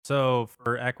So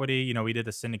for equity, we did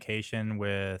a syndication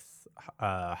with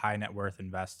high net worth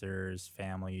investors,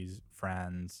 families,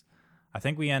 friends. I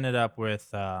think we ended up with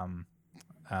 14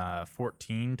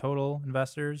 total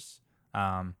investors,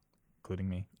 um, including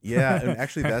me. Yeah, and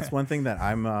actually, that's one thing that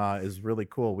I'm is really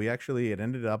cool. It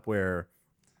ended up where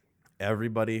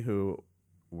everybody who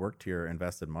worked here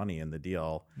invested money in the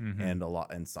deal, hmm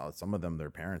and some of them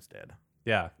their parents did.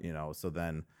 Yeah. So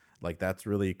then like that's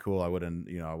really cool. I would have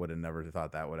never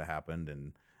thought that would have happened,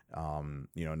 and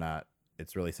not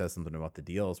it's really says something about the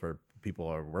deals where people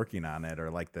are working on it, or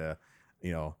like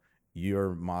you know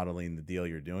you're modeling the deal,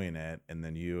 you're doing it, and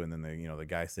then the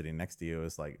guy sitting next to you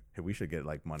is like, hey, we should get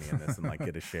like money in this and like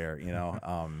get a share.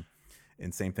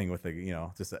 And same thing with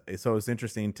just so it's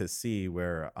interesting to see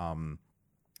where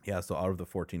so out of the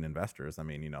 14 investors, I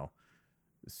mean,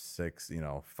 six,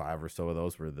 five or so of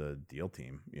those were the deal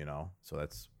team, so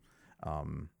that's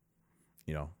um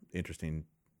interesting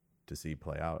to see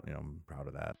play out. I'm proud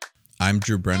of that. I'm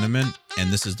Drew Breneman,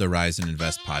 and this is the Rise and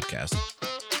Invest podcast.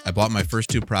 I bought my first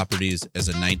two properties as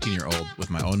a 19-year-old with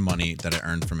my own money that I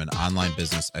earned from an online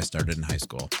business I started in high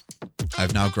school.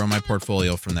 I've now grown my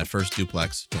portfolio from that first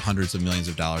duplex to hundreds of millions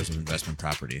of dollars of investment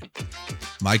property.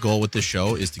 My goal with this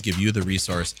show is to give you the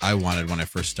resource I wanted when I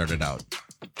first started out.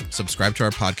 Subscribe to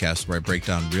our podcast where I break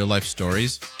down real-life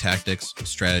stories, tactics,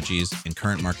 strategies, and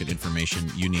current market information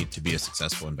you need to be a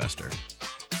successful investor.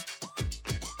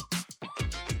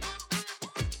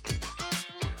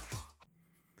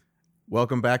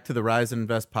 Welcome back to the Rise and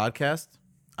Invest podcast.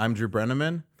 I'm Drew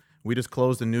Breneman. We just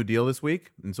closed a new deal this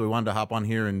week, and so we wanted to hop on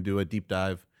here and do a deep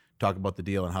dive, talk about the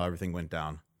deal and how everything went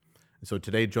down. And so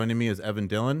today joining me is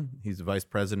Dillon. He's the vice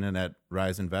president at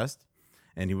Rise Invest,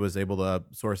 and he was able to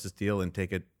source this deal and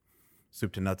take it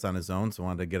soup to nuts on his own, so I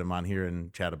wanted to get him on here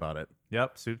and chat about it.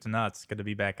 Yep. Soup to nuts. Good to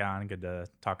be back on. Good to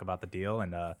talk about the deal.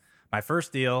 And my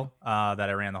first deal that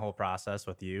I ran the whole process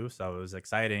with you. So it was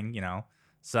exciting,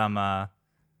 some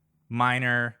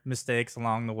minor mistakes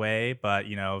along the way, but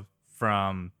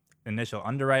from initial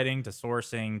underwriting to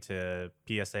sourcing to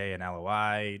PSA and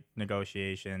LOI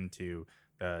negotiation to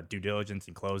the due diligence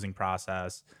and closing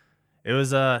process, it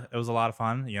was a lot of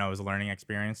fun. It was a learning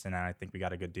experience, and I think we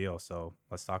got a good deal. So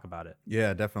let's talk about it.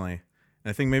 Yeah, definitely. And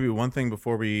I think maybe one thing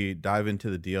before we dive into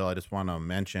the deal, I just want to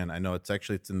mention. I know it's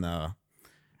in the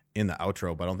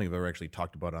outro, but I don't think I've ever actually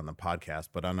talked about it on the podcast.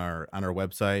 But on our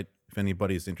website, if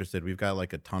anybody's interested, we've got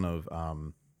like a ton of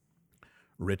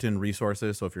written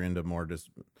resources. So if you're into more just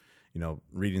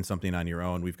reading something on your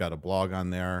own, we've got a blog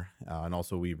on there, and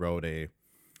also we wrote a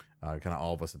kind of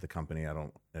all of us at the company. I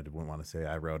wouldn't want to say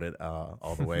I wrote it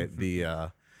all the way.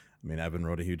 Evan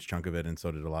wrote a huge chunk of it, and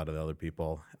so did a lot of the other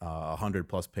people.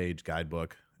 100+ page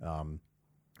guidebook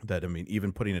that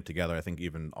even putting it together, I think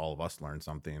even all of us learned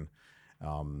something.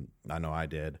 I know I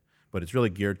did, but it's really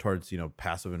geared towards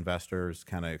passive investors,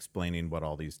 kind of explaining what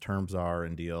all these terms are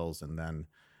in deals, and then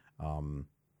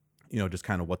just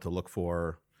kind of what to look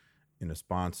for in a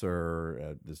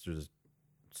sponsor. There's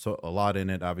so a lot in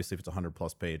it. Obviously, if it's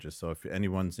 100+ pages, so if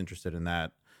anyone's interested in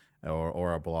that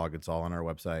or our blog, it's all on our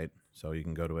website, so you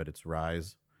can go to it. It's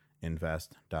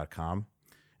riseinvest.com, and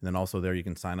then also there you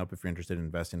can sign up if you're interested in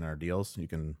investing in our deals. You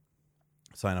can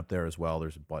sign up there as well.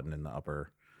 There's a button in the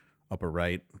upper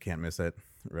right, can't miss it,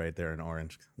 right there in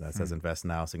orange that says invest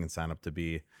now, so you can sign up to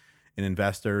be an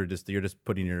investor. You're just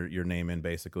putting your name in,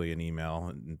 basically an email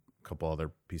and a couple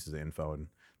other pieces of info, and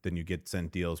then you get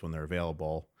sent deals when they're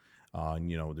available.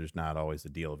 There's not always a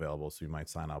deal available, so you might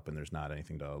sign up and there's not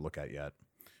anything to look at yet.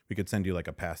 We could send you like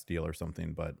a past deal or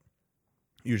something, but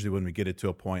usually when we get it to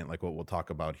a point like what we'll talk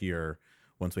about here,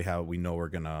 once we know we're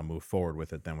gonna move forward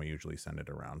with it, then we usually send it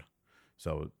around.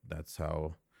 So that's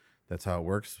how it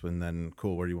works. And then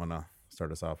cool, where do you want to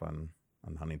start us off on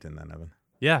Huntington then, Evan?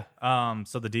 Yeah.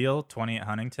 So the deal, 20 at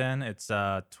Huntington, it's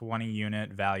a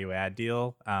 20-unit value add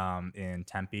deal in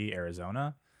Tempe,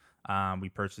 Arizona. We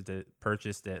purchased it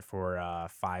for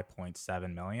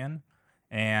 $5.7 million.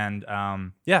 And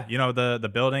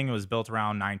the building was built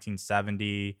around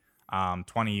 1970,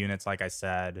 20 units, like I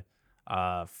said,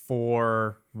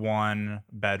 4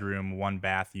 1-bedroom,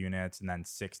 1-bath units, and then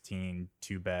 16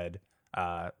 2-bed,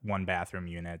 1-bathroom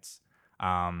units.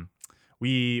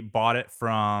 We bought it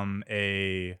from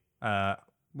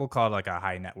we'll call it like a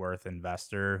high net worth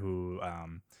investor who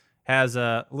has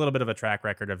a little bit of a track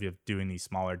record of doing these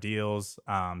smaller deals,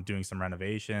 doing some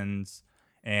renovations,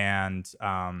 and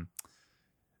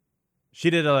she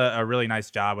did a really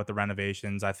nice job with the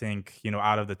renovations. I think,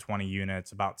 out of the 20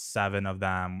 units, about 7 of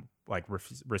them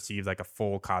received like a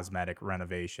full cosmetic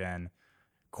renovation.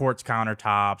 Quartz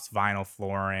countertops, vinyl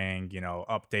flooring,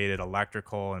 updated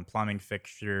electrical and plumbing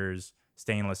fixtures,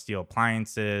 stainless steel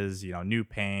appliances, new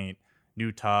paint,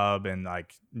 new tub, and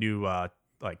like new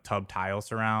like tub tile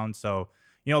surround. So,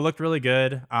 it looked really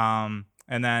good. And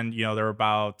then, there were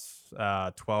about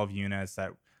 12 units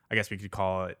that I guess we could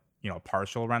call it,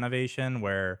 partial renovation,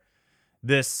 where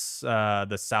the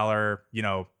seller,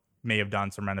 may have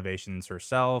done some renovations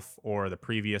herself, or the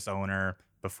previous owner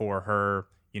before her,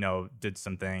 did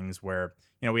some things where,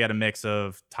 we had a mix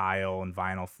of tile and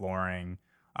vinyl flooring,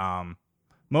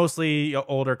 mostly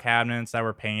older cabinets that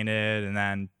were painted, and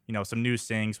then, some new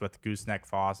sinks with gooseneck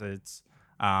faucets,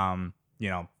 some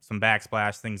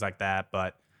backsplash, things like that.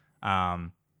 But,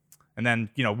 and then,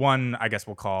 one, I guess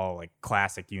we'll call like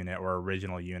classic unit or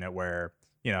original unit where,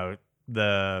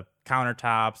 the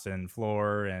countertops and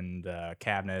floor and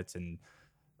cabinets and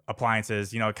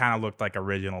appliances, it kind of looked like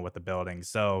original with the building.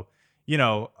 So,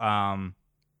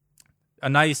 a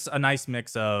nice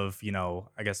mix of,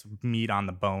 I guess meat on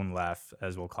the bone left,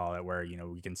 as we'll call it, where,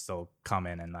 we can still come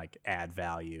in and like add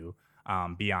value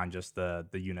beyond just the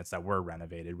units that were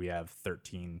renovated. We have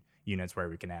 13 units where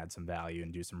we can add some value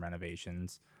and do some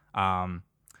renovations.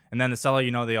 And then the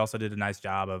seller, they also did a nice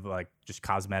job of like just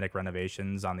cosmetic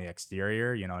renovations on the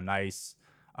exterior, nice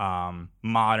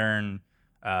modern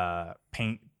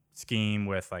paint scheme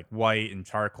with like white and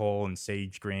charcoal and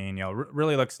sage green,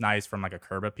 really looks nice from like a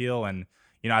curb appeal. And,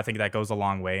 I think that goes a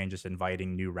long way in just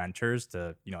inviting new renters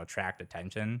to, attract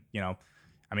attention. I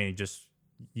mean, just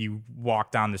you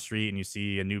walk down the street and you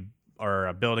see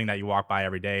a building that you walk by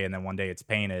every day, and then one day it's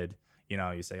painted,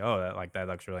 you say, oh, that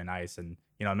looks really nice. And,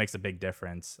 it makes a big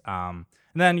difference. And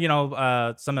then,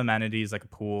 some amenities like a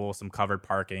pool, some covered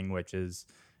parking, which is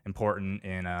important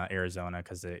in Arizona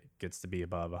because it gets to be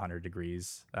above 100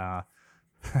 degrees.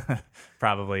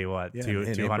 Probably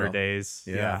 200 April. Days.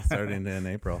 Yeah. Starting in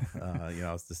April.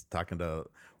 I was just talking to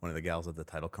one of the gals at the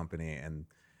title company, and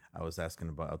I was asking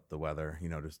about the weather,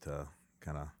 just to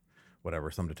kind of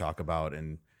something to talk about.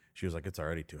 And she was like, it's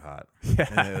already too hot. Yeah.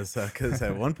 And it was because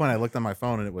at one point I looked on my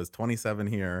phone and it was 27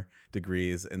 here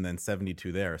degrees and then 72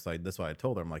 there. So that's why I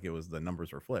told her, I'm like, the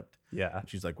numbers were flipped. Yeah. And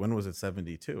she's like, when was it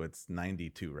 72? It's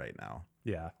 92 right now.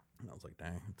 Yeah. And I was like,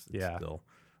 dang, it's Yeah. still,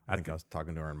 I think I was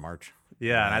talking to her in March.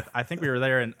 Yeah. And I think we were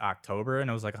there in October and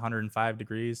it was like 105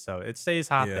 degrees. So it stays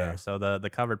hot there. So the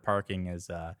covered parking is,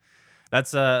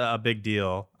 that's a big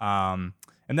deal.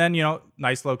 And then,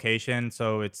 nice location.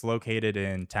 So it's located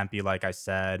in Tempe, like I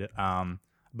said, about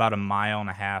 1.5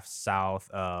 miles south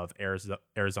of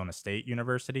Arizona State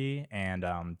University and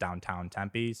downtown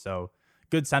Tempe. So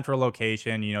good central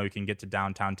location. You can get to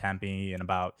downtown Tempe in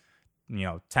about,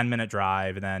 10-minute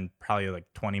drive, and then probably like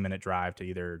 20-minute drive to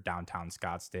either downtown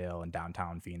Scottsdale and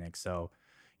downtown Phoenix. So,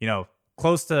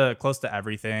 close to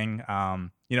everything.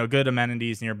 Good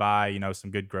amenities nearby.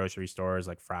 Some good grocery stores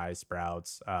like Fry's,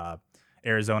 Sprouts.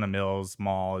 Arizona Mills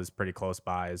Mall is pretty close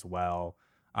by as well.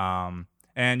 And,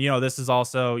 this is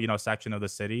also, a section of the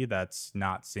city that's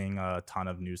not seeing a ton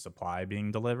of new supply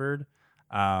being delivered.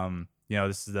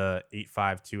 This is the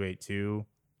 85282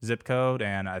 zip code.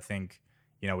 And I think,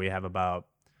 we have about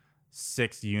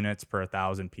 6 units per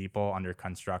 1,000 people under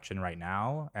construction right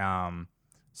now.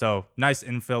 So nice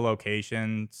infill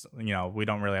locations. We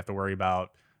don't really have to worry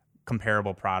about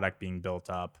comparable product being built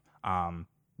up.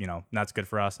 That's good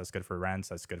for us. That's good for rents.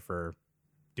 That's good for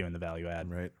doing the value add.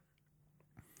 Right.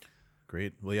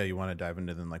 Great. Well, yeah, you want to dive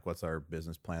into then, like, what's our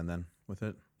business plan then with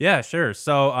it? Yeah, sure.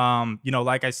 So,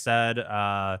 like I said,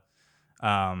 a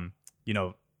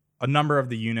number of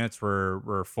the units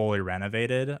were fully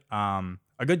renovated.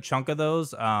 A good chunk of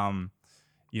those,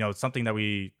 something that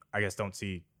we, I guess, don't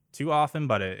see too often,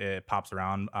 but it pops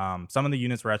around. Some of the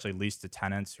units were actually leased to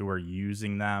tenants who were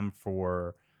using them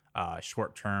for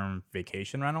short-term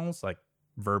vacation rentals like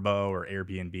Vrbo or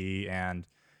Airbnb. And,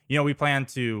 we plan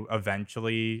to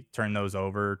eventually turn those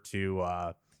over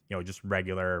to, just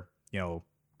regular,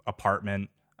 apartment,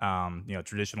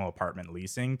 traditional apartment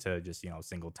leasing to just,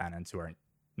 single tenants who aren't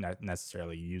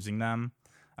necessarily using them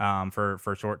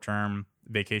for short-term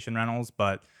vacation rentals.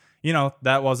 But,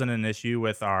 that wasn't an issue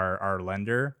with our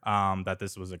lender, that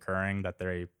this was occurring, that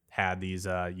they had these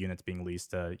units being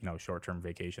leased to, short-term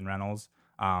vacation rentals.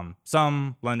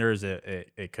 Some lenders,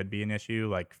 it could be an issue,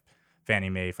 like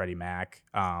Fannie Mae, Freddie Mac.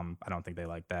 I don't think they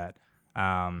like that.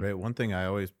 Right. One thing I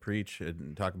always preach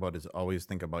and talk about is always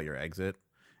think about your exit.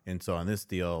 And so on this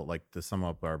deal, like, to sum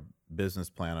up our business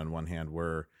plan, on one hand,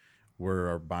 we're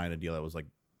buying a deal that was like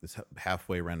this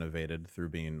halfway renovated through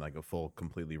being like a full,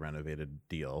 completely renovated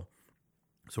deal.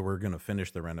 So we're going to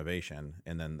finish the renovation.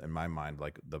 And then in my mind,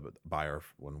 like, the buyer,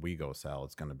 when we go sell,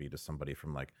 it's going to be to somebody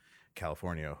from like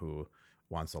California who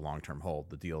wants a long-term hold.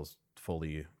 The deal's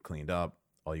fully cleaned up.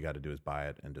 all you got to do is buy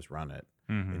it and just run it,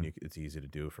 Mm-hmm. and it's easy to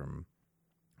do from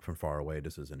far away,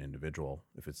 just as an individual,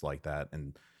 if it's like that.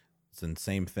 And it's the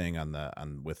same thing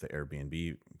on with the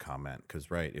Airbnb comment, because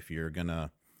right, if you're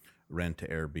gonna rent to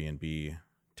Airbnb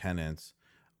tenants,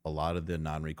 a lot of the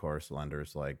non-recourse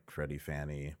lenders like Freddie,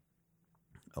 Fannie,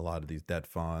 a lot of these debt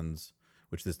funds,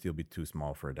 which this deal be too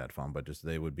small for a debt fund, but just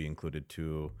they would be included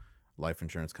to life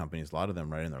insurance companies. A lot of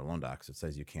them write in their loan docs, it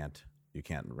says you can't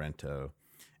rent to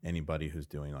anybody who's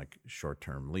doing like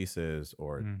short-term leases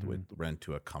or with rent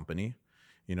to a company.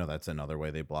 That's another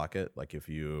way they block it. Like if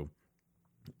the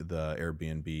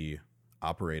Airbnb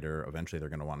operator, eventually they're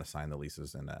going to want to sign the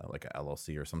leases in like a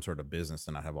LLC or some sort of business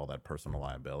and not have all that personal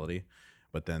liability.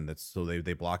 But then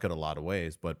they block it a lot of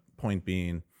ways. But point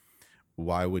being,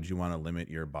 why would you want to limit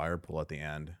your buyer pool at the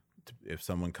end? If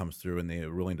someone comes through and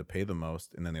they're willing to pay the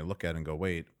most, and then they look at it and go,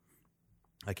 wait,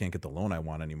 I can't get the loan I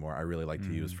want anymore. I really like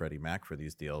to use Freddie Mac for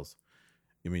these deals.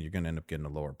 You're going to end up getting a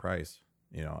lower price,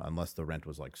 unless the rent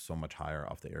was like so much higher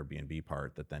off the Airbnb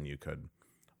part that then you could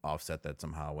offset that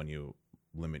somehow when you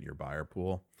limit your buyer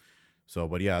pool. So,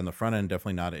 but yeah, on the front end,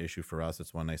 definitely not an issue for us.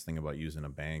 It's one nice thing about using a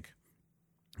bank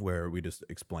where we just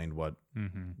explained what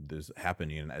is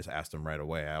happening and I asked them right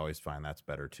away. I always find that's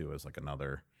better too, as like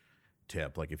another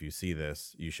tip. Like if you see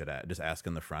this, you should just ask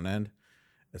in the front end,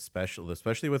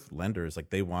 especially with lenders. Like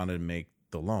they want to make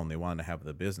the loan, they want to have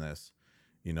the business.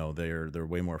 They're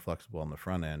way more flexible on the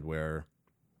front end, where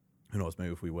who knows,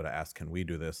 maybe if we would have asked, can we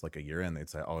do this like a year in, they'd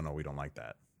say, oh no, we don't like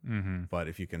that. But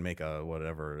if you can make a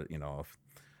whatever, a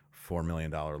 $4 million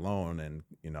loan, and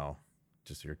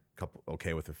just you're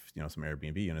okay with some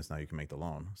Airbnb units, now you can make the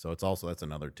loan. So that's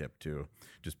another tip too.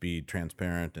 Just be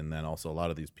transparent, and then also a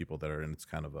lot of these people that are in, it's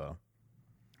kind of a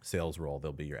sales role,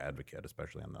 they'll be your advocate,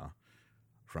 especially on the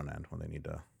front end when they need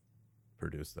to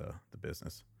produce the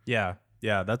business. Yeah,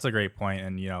 that's a great point.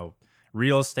 And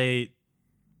real estate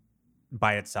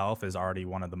by itself is already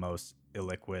one of the most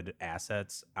illiquid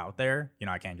assets out there.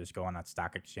 I can't just go on that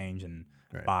stock exchange and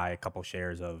buy a couple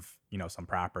shares of some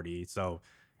property. So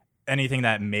anything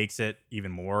that makes it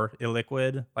even more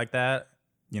illiquid like that,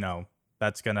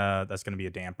 that's gonna be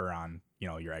a damper on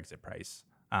your exit price.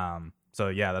 So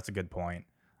yeah, that's a good point.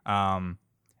 And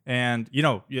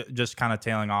just kind of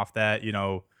tailing off that,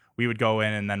 we would go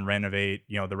in and then renovate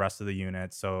the rest of the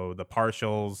units, so the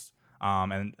partials,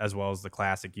 and as well as the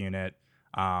classic unit,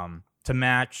 to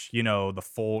match the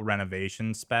full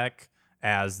renovation spec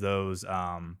as those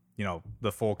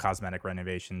the full cosmetic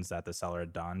renovations that the seller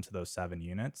had done to those 7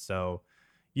 units. So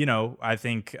I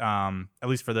think at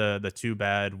least for the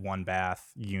 2-bed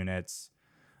 1-bath units,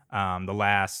 the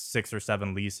last 6 or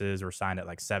 7 leases were signed at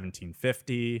like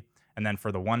 $1,750, and then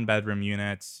for the 1-bedroom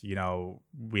units,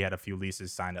 we had a few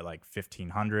leases signed at like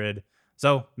 $1,500.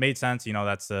 So made sense,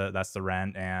 that's the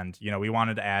rent. And we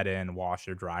wanted to add in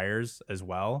washer dryers as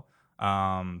well.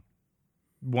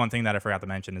 One thing that I forgot to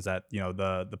mention is that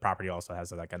the property also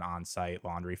has like an on-site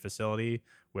laundry facility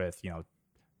with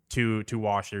two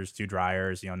washers, 2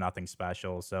 dryers, nothing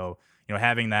special. So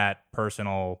having that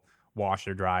personal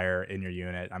washer dryer in your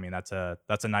unit, I mean, that's a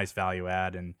nice value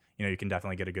add, and you can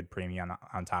definitely get a good premium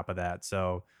on top of that.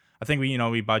 So I think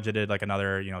we budgeted like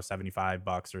another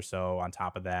 $75 or so on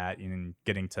top of that, and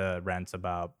getting to rent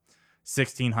about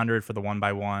 $1,600 for the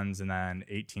 1x1s, and then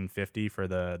 $1,850 for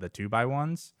the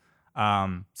 2x1s.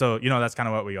 So that's kind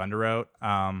of what we underwrote.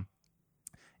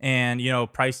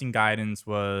 And pricing guidance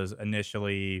was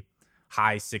initially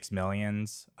high 6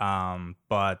 millions.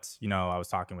 But I was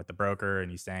talking with the broker,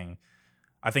 and he's saying,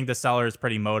 I think the seller is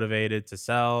pretty motivated to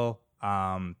sell.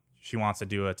 She wants to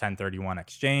do a 1031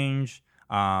 exchange.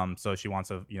 So she wants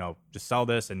to, just sell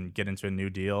this and get into a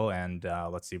new deal, and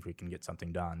let's see if we can get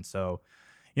something done. So,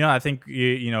 I think,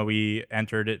 we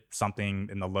entered it something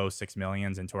in the low 6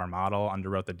 millions into our model,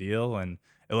 underwrote the deal, and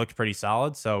it looked pretty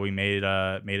solid. So we made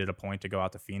it a point to go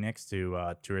out to Phoenix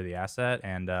to tour the asset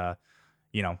and,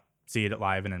 see it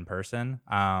live and in person.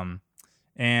 And,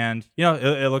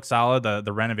 it looked solid.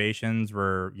 The renovations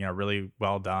were, really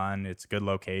well done. It's a good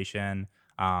location,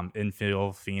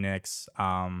 infill Phoenix.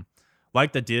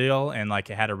 Like the deal, and like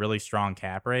it had a really strong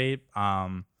cap rate.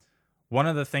 One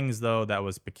of the things though that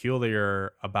was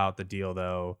peculiar about the deal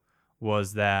though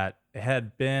was that it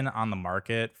had been on the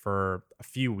market for a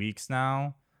few weeks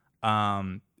now.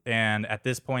 And at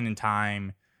this point in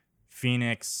time,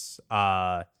 Phoenix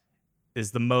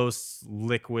is the most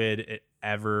liquid it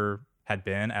ever had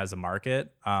been as a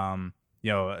market.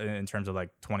 In terms of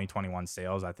like 2021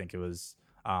 sales, I think it was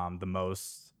the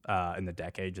most in the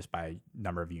decade, just by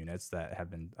number of units that have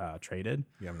been traded.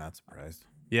 Yeah, I'm not surprised.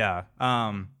 Yeah.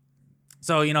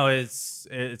 So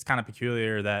it's kind of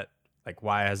peculiar that like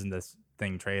why hasn't this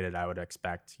thing traded, I would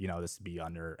expect, this to be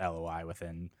under LOI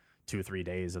within 2 or 3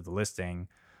 days of the listing.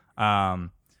 And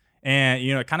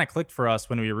it kind of clicked for us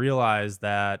when we realized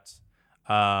that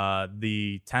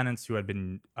the tenants who had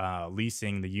been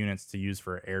leasing the units to use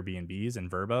for Airbnbs and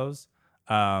Verbos,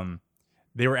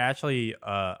 they were actually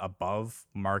above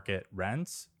market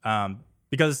rents,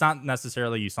 because it's not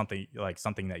necessarily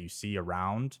something that you see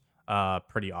around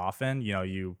pretty often.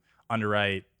 You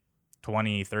underwrite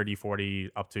 20, 30, 40,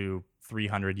 up to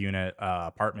 300 unit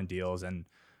apartment deals, and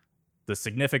the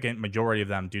significant majority of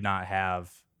them do not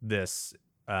have this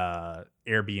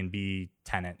Airbnb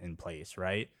tenant in place,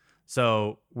 right?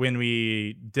 So when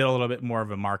we did a little bit more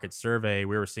of a market survey,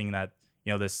 we were seeing that,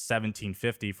 this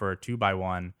 1750 for a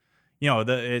 2x1,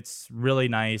 it's really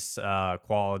nice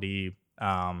quality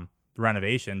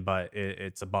renovation, but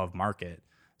it's above market.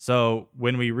 So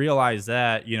when we realized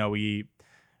that,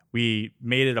 we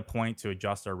made it a point to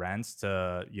adjust our rents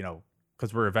to,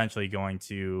 because we're eventually going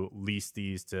to lease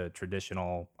these to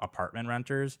traditional apartment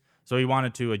renters. So we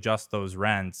wanted to adjust those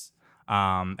rents.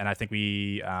 And I think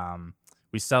we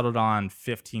settled on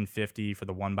 1550 for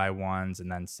the 1x1s,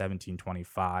 and then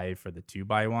 1725 for the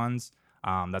 2x1s.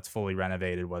 That's fully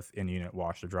renovated with in-unit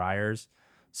washer dryers.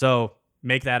 So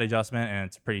make that adjustment, and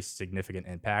it's a pretty significant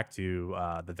impact to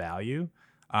the value.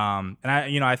 And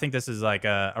I think this is like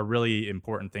a really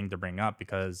important thing to bring up,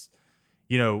 because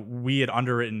we had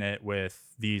underwritten it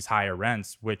with these higher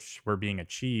rents, which were being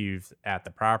achieved at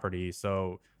the property.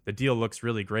 So the deal looks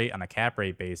really great on a cap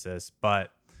rate basis,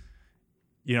 but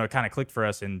it kind of clicked for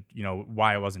us, and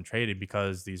why it wasn't traded,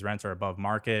 because these rents are above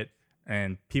market,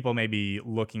 and people may be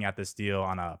looking at this deal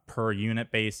on a per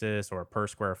unit basis or a per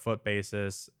square foot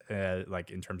basis,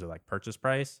 like in terms of like purchase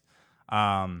price.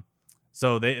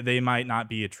 So they might not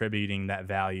be attributing that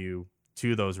value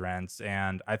to those rents.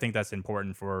 And I think that's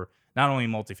important for not only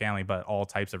multifamily, but all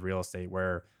types of real estate,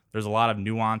 where there's a lot of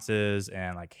nuances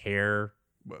and like hair,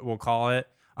 we'll call it,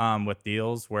 with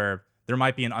deals, where there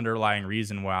might be an underlying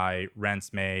reason why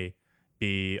rents may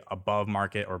be above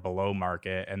market or below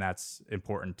market. And that's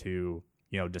important to,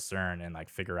 discern and like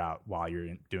figure out while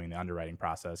you're doing the underwriting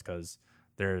process, because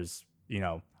there's,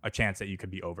 a chance that you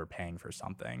could be overpaying for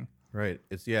something. Right.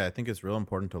 I think it's real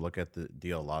important to look at the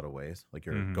deal a lot of ways. Like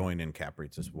you're going in cap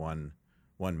rates is one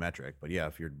metric. But yeah,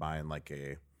 if you're buying like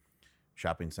a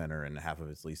shopping center and half of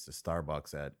it's leased to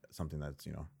Starbucks at something that's,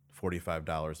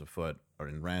 $45 a foot, or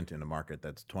in rent in a market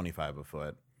that's $25 a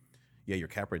foot, yeah, your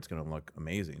cap rate's going to look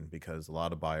amazing, because a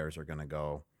lot of buyers are going to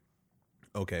go,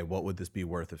 okay, what would this be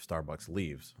worth if Starbucks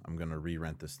leaves? I'm going to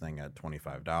re-rent this thing at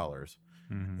 $25,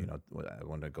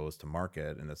 when it goes to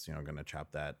market, and it's, going to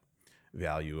chop that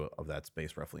value of that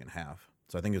space roughly in half.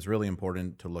 So I think it's really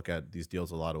important to look at these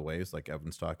deals a lot of ways, like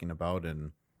Evan's talking about.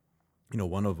 And,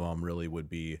 one of them really would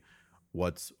be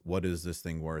what is this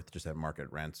thing worth just at market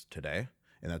rents today?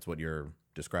 And that's what you're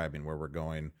describing, where we're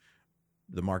going.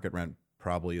 The market rent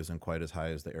probably isn't quite as high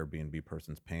as the Airbnb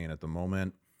person's paying at the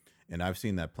moment. And I've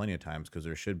seen that plenty of times, because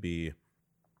there should be,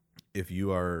 if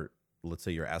you are, let's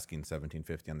say you're asking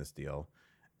 $1,750 on this deal,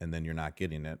 and then you're not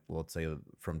getting it, well, let's say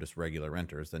from just regular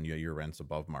renters, then your rent's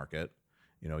above market.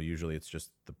 Usually it's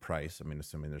just the price. I mean,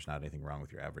 assuming there's not anything wrong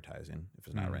with your advertising, if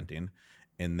it's not renting.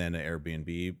 And then an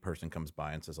Airbnb person comes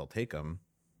by and says, I'll take them.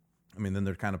 I mean, then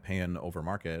they're kind of paying over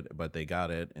market, but they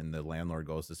got it. And the landlord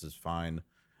goes, this is fine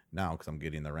now because I'm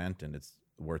getting the rent and it's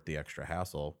worth the extra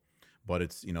hassle. But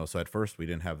it's, so at first we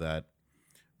didn't have that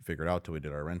figured out till we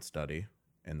did our rent study,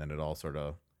 and then it all sort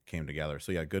of came together.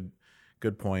 So yeah, good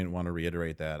point. Want to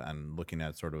reiterate that on looking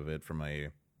at sort of it from a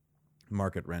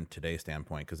market rent today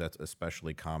standpoint, because that's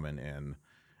especially common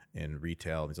in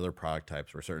retail and these other product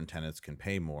types where certain tenants can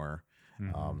pay more,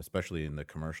 especially in the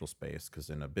commercial space.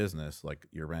 Because in a business, like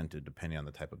your rent, depending on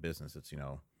the type of business, it's,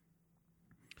 I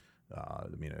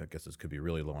guess this could be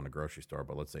really low in a grocery store,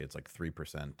 but let's say it's like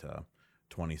 3% to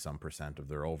 20% of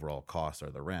their overall costs are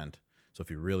the rent. So if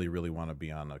you really, really want to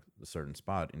be on a certain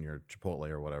spot in your Chipotle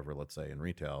or whatever, let's say in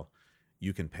retail,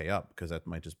 you can pay up, because that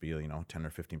might just be, 10 or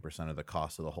 15% of the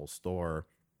cost of the whole store.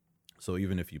 So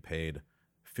even if you paid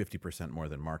 50% more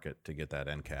than market to get that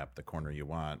end cap, the corner you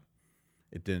want,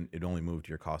 it only moved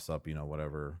your costs up,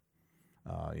 whatever,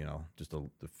 just the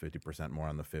 50% more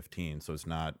on the 15. So it's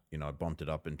not, it bumped it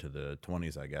up into the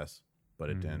 20s, I guess, but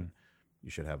it didn't. You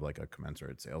should have like a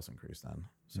commensurate sales increase then.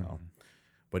 So,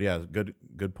 but yeah,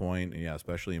 good point. And yeah,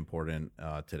 especially important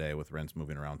today with rents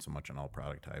moving around so much on all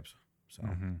product types. So.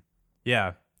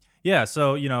 Yeah.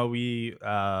 So,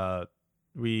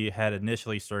 we had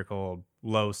initially circled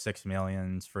low 6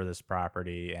 millions for this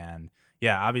property. And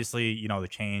yeah, obviously, the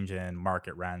change in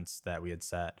market rents that we had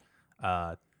set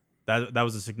that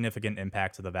was a significant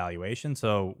impact to the valuation.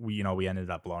 So we ended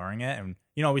up lowering it, and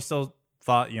we still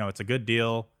thought it's a good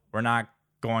deal. We're not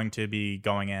going to be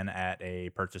going in at a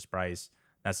purchase price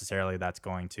necessarily that's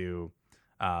going to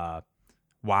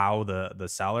wow the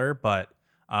seller, but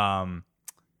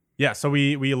yeah, so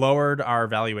we lowered our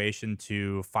valuation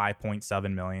to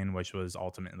 5.7 million, which was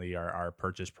ultimately our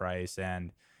purchase price.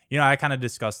 And I kind of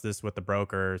discussed this with the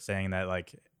broker, saying that,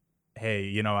 like,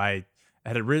 hey, I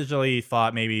had originally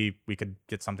thought maybe we could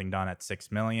get something done at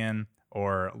 6 million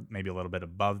or maybe a little bit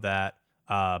above that.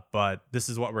 But this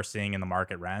is what we're seeing in the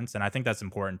market rents. And I think that's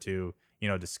important to,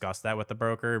 discuss that with the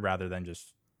broker rather than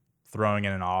just throwing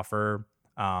in an offer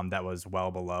that was well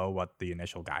below what the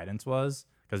initial guidance was,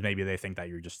 because maybe they think that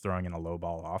you're just throwing in a low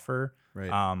ball offer.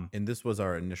 Right. And this was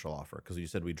our initial offer, because you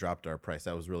said we dropped our price.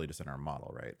 That was really just in our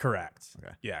model, right? Correct.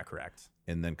 Okay. Yeah, correct.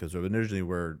 And then, because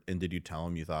originally and did you tell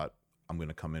him you thought, I'm going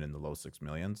to come in the low 6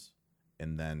 millions?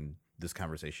 And then this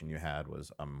conversation you had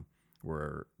was,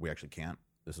 we actually can't.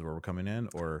 This is where we're coming in?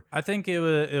 Or I think it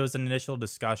was an initial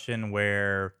discussion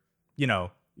where,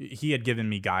 he had given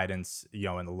me guidance,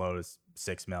 in the low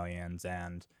 6 millions.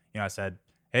 And, I said,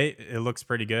 hey, it looks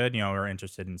pretty good. We're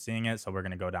interested in seeing it. So we're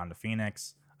going to go down to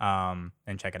Phoenix and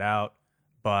check it out.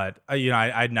 But,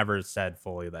 I'd never said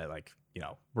fully that, like,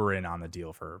 we're in on the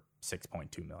deal for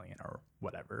 6.2 million or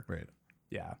whatever. right.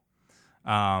 Yeah.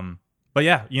 But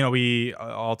yeah, we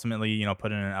ultimately,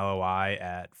 put in an LOI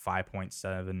at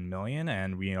 5.7 million,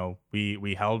 and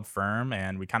we held firm,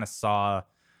 and we kind of saw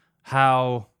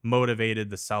how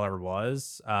motivated the seller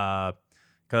was.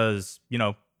 Cause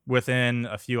within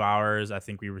a few hours, I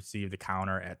think we received a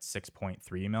counter at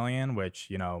 6.3 million,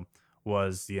 which,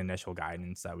 was the initial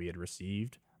guidance that we had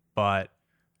received, but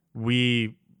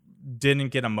we didn't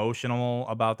get emotional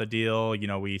about the deal.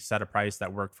 We set a price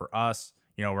that worked for us.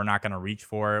 We're not going to reach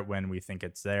for it when we think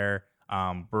it's there.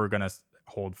 We're going to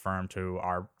hold firm to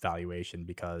our valuation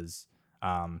because,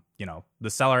 the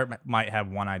seller might have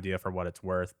one idea for what it's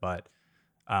worth, but,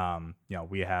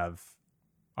 we have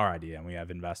our idea, and we have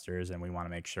investors, and we want to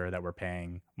make sure that we're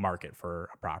paying market for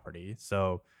a property.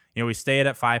 So, we stayed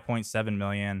at 5.7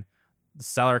 million. The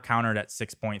seller countered at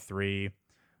 6.3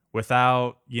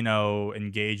 without,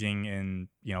 engaging in,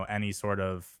 any sort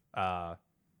of,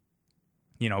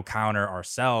 counter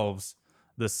ourselves.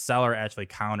 The seller actually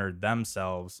countered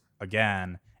themselves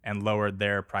again and lowered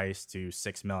their price to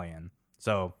 6 million.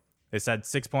 So they said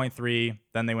 6.3,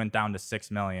 then they went down to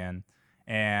 6 million,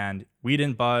 and we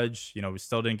didn't budge. We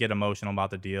still didn't get emotional about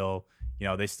the deal.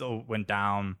 They still went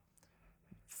down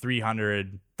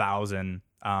 300,000,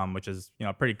 which is,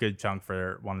 a pretty good chunk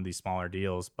for one of these smaller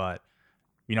deals, but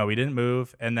we didn't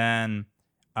move. And then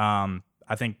I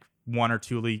think 1 or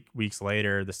 2 weeks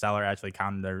later, the seller actually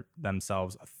counted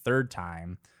themselves a third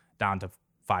time down to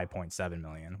 5.7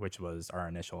 million, which was our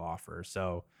initial offer.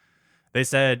 So they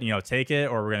said, take it,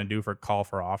 or we're going to call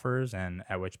for offers. And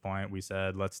at which point we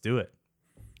said, let's do it.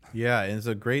 Yeah, and it's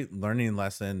a great learning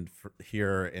lesson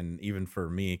here, and even for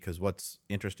me, because what's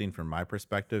interesting from my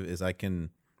perspective is I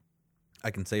can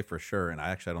say for sure, and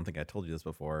I don't think I told you this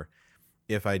before,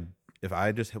 if I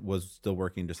just was still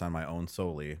working just on my own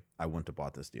solely, I wouldn't have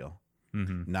bought this deal.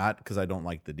 Mm-hmm. Not because I don't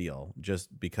like the deal,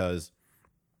 just because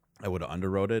I would have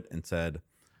underwrote it and said,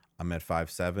 I'm at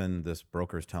 5.7. This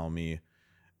broker's telling me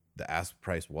the ask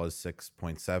price was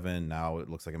 6.7. Now it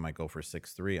looks like it might go for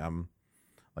 6.3. I'm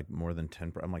like more than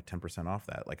 10. I'm like 10% off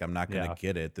that. Like, I'm not going to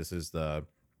get it. This is the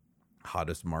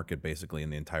hottest market basically in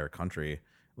the entire country.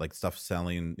 Like, stuff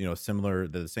selling, similar.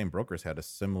 The same brokers had a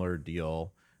similar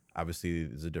deal. Obviously,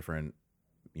 there's a different,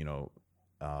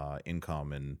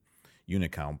 income and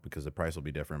unit count because the price will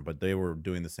be different. But they were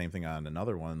doing the same thing on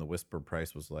another one. The whisper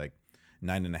price was like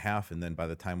 9.5, and then by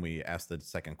the time we asked the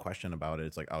second question about it,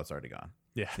 it's like, oh, it's already gone.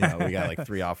 Yeah, we got like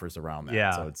 3 offers around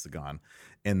that, so it's gone.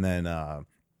 And then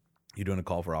you doing a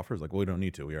call for offers? Like, well, we don't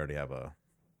need to. We already have a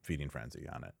feeding frenzy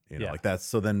on it. Like that's.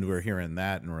 So then we're hearing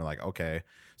that, and we're like, okay.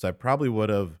 So I probably would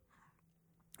have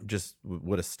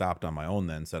stopped on my own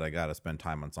then, said I got to spend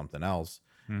time on something else.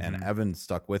 Mm-hmm. And Evan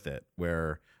stuck with it,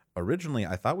 where originally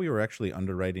I thought we were actually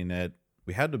underwriting it.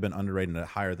 We had to have been underwriting it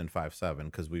higher than 5.7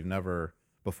 because we've never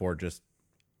before, just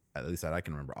at least that I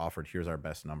can remember, offered here's our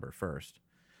best number first.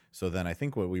 So then I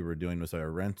think what we were doing was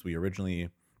our rents. We originally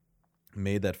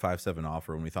made that 5.7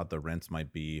 offer when we thought the rents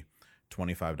might be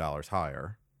 $25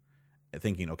 higher,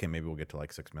 thinking, okay, maybe we'll get to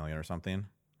like 6 million or something.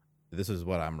 This is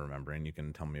what I'm remembering. You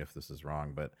can tell me if this is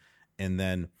wrong, and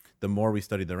then the more we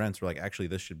studied the rents, we're like, actually,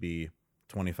 this should be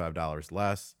 $25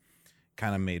 less.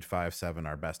 Kind of made 5.7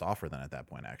 our best offer then at that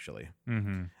point, actually.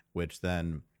 Mm-hmm. Which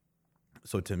then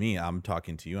So to me, I'm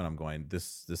talking to you and I'm going,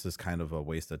 this is kind of a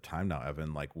waste of time now,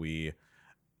 Evan. Like we're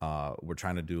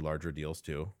trying to do larger deals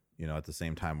too. At the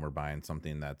same time, we're buying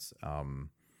something that's,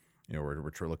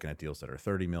 we're looking at deals that are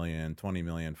 30 million, 20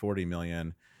 million, 40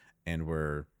 million, and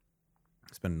we're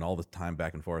spending all the time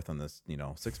back and forth on this,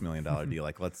 $6 million deal.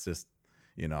 Like, let's just,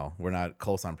 we're not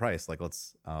close on price. Like,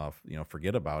 let's,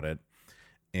 forget about it.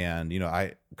 And,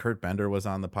 Kurt Bender was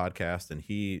on the podcast and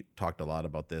he talked a lot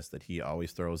about this, that he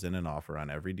always throws in an offer on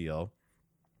every deal,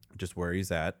 just where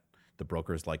he's at. The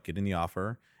brokers like getting the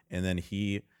offer. And then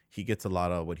he gets a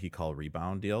lot of what he call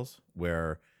rebound deals,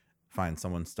 where fine,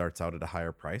 someone starts out at a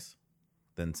higher price,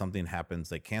 then something happens,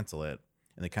 they cancel it,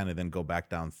 and they kind of then go back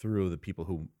down through the people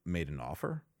who made an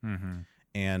offer. Mm-hmm.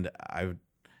 And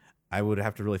I would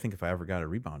have to really think if I ever got a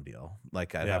rebound deal.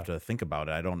 Like I'd have to think about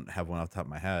it. I don't have one off the top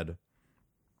of my head.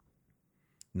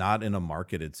 Not in a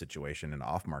marketed situation, an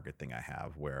off-market thing I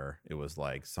have where it was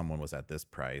like someone was at this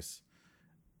price,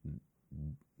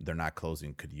 they're not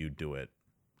closing. Could you do it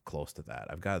close to that?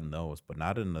 I've gotten those, but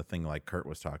not in the thing like Kurt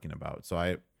was talking about. So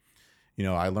I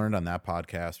learned on that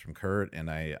podcast from Kurt, and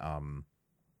I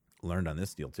learned on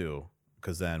this deal too,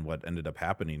 because then what ended up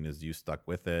happening is you stuck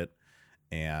with it,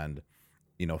 and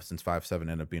since 5.7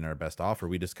 ended up being our best offer,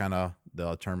 we just kind of,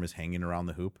 the term is hanging around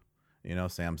the hoop.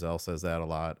 Sam Zell says that a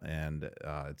lot, and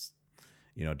it's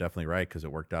definitely right, because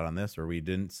it worked out on this, or we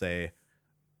didn't say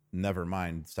never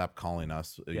mind, stop calling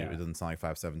us. Yeah. It doesn't sound like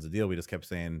 5.7's a deal. We just kept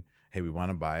saying, hey, we want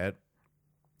to buy it.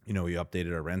 We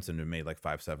updated our rents and we made like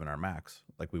 5.7 our max.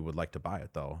 Like, we would like to buy it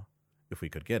though, if we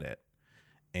could get it.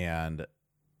 And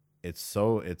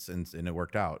and it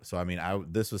worked out. So, I mean,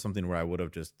 this was something where I would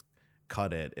have just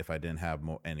cut it if I didn't have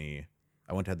I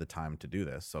wouldn't have had the time to do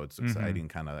this. So it's exciting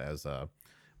kind of as a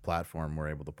platform. We're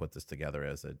able to put this together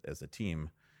as a team,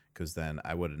 because then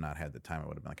I would have not had the time. I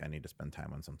would have been like, I need to spend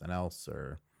time on something else,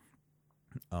 or,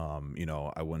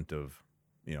 I wouldn't have,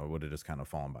 it would have just kind of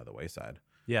fallen by the wayside.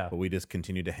 Yeah. But we just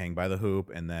continued to hang by the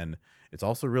hoop. And then it's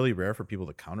also really rare for people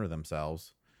to counter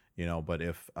themselves, but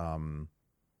if,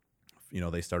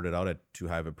 they started out at too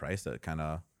high of a price, that kind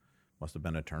of must have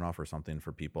been a turnoff or something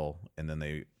for people. And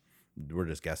then we're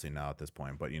just guessing now at this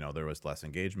point, but there was less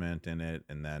engagement in it.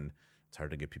 And then it's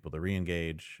hard to get people to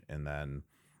re-engage. And then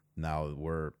now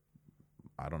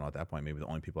I don't know, at that point, maybe the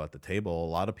only people at the table. A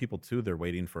lot of people too, they're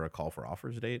waiting for a call for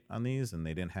offers date on these, and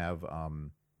they didn't have,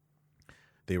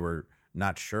 they were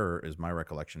not sure, is my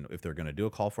recollection, if they're going to do a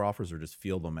call for offers or just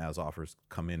field them as offers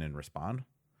come in and respond.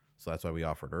 So that's why we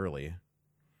offered early.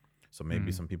 So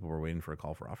maybe some people were waiting for a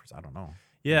call for offers. I don't know.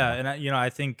 Yeah. And I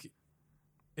think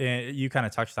you kind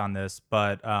of touched on this,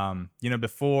 but,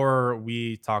 before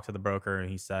we talked to the broker and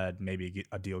he said maybe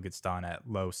a deal gets done at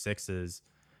low sixes,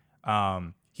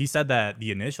 he said that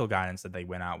the initial guidance that they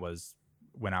went out with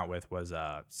was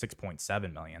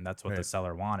 6.7 million. That's what the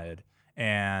seller wanted.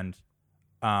 And,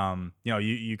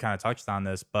 you kind of touched on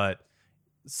this, but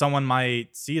someone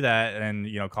might see that and,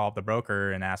 call up the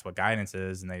broker and ask what guidance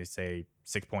is, and they say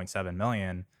 6.7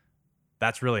 million.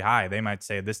 That's really high. They might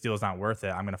say, this deal is not worth it.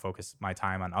 I'm going to focus my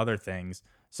time on other things.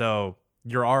 So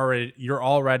you're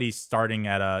already starting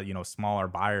at a, smaller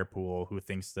buyer pool who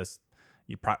thinks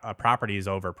a property is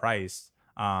overpriced.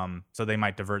 So they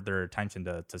might divert their attention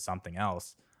to something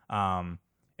else.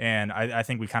 And I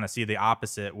think we kind of see the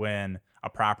opposite when a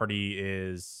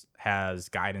property has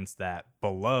guidance that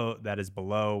is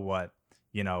below what,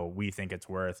 we think it's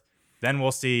worth. Then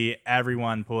we'll see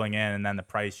everyone pulling in, and then the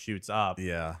price shoots up.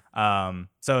 Yeah.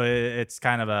 So it's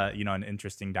kind of an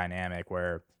interesting dynamic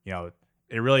where,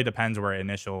 it really depends where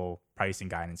initial pricing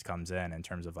guidance comes in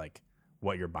terms of like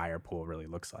what your buyer pool really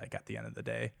looks like at the end of the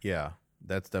day. Yeah,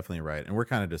 that's definitely right. And we're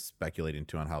kind of just speculating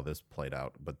too on how this played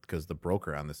out, but because the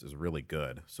broker on this is really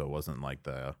good. So it wasn't like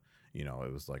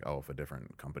it was like, oh, if a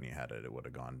different company had it, it would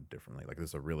have gone differently. Like, this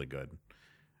is a really good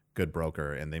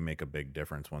broker, and they make a big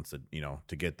difference once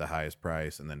to get the highest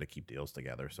price and then to keep deals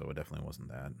together. So it definitely wasn't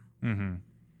that. Mm-hmm.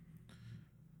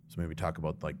 So maybe talk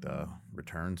about like the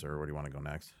returns, or where do you want to go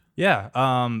next? Yeah.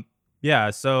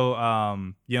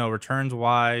 So, returns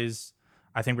wise,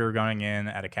 I think we were going in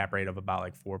at a cap rate of about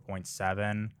like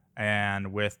 4.7,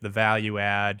 and with the value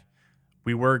add,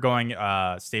 we were going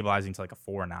stabilizing to like a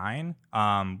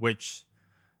 4.9, which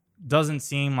doesn't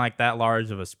seem like that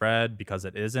large of a spread because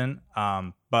it isn't.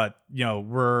 But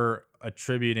we're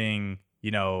attributing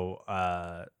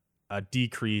a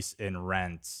decrease in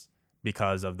rents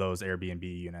because of those Airbnb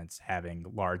units having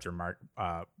larger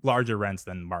rents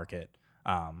than market.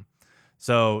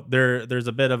 So there's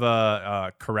a bit of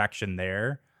a correction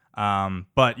there.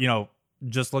 But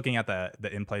just looking at the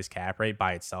in-place cap rate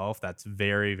by itself, that's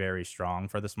very, very strong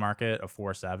for this market of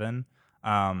 4.7.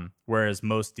 Whereas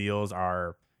most deals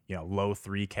are, low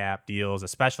 3 cap deals,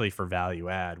 especially for value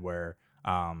add, where,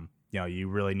 you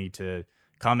really need to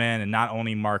come in and not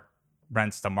only mark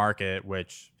rents to market,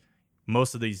 which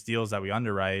most of these deals that we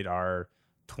underwrite are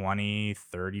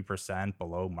 20-30%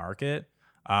 below market.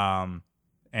 And,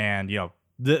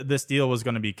 this deal was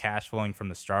going to be cash flowing from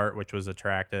the start, which was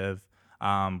attractive.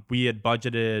 We had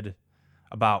budgeted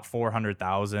about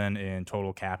 $400,000 in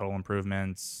total capital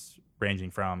improvements,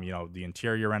 ranging from, the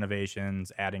interior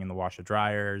renovations, adding in the washer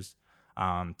dryers,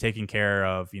 taking care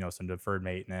of, some deferred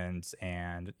maintenance,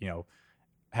 and,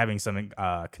 having some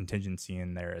contingency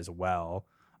in there as well.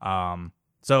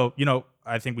 So,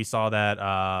 I think we saw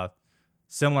that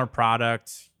similar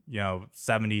product,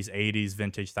 70s, 80s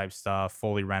vintage type stuff,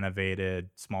 fully renovated,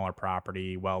 smaller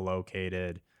property, well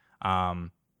located.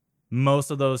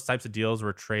 Most of those types of deals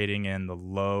were trading in the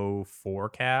low 4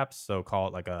 caps, so call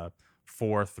it like a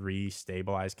 4.3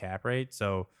 stabilized cap rate.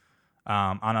 So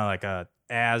on a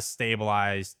as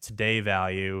stabilized today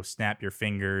value, snap your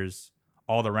fingers,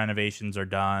 all the renovations are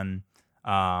done.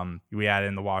 We add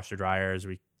in the washer dryers,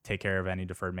 we take care of any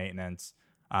deferred maintenance.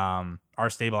 Our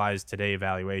stabilized today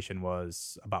valuation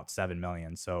was about $7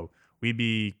 million. So we'd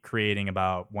be creating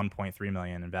about $1.3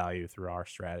 million in value through our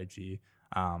strategy,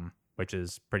 which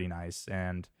is pretty nice.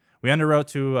 And we underwrote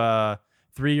to a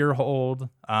 3-year hold,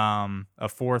 a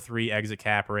 4.3 exit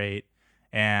cap rate,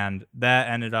 and that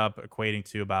ended up equating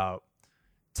to about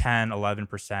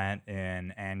 10-11%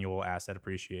 in annual asset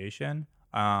appreciation.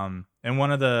 And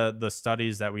one of the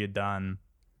studies that we had done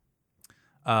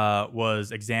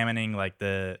was examining like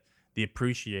the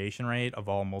appreciation rate of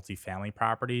all multifamily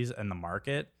properties in the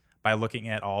market by looking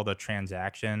at all the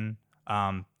transaction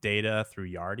data through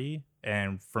Yardi.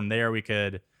 And from there, we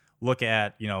could look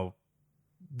at,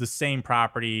 the same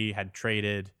property had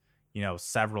traded,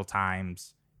 several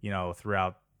times,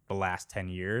 throughout the last 10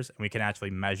 years. And we can actually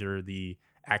measure the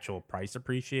actual price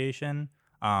appreciation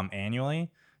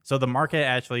annually. So the market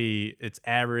actually, it's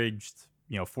averaged,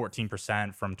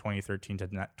 14% from 2013 to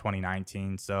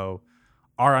 2019. So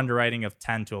our underwriting of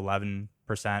 10 to 11%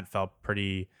 felt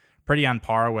pretty on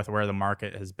par with where the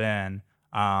market has been.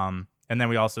 And then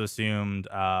we also assumed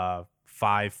 4%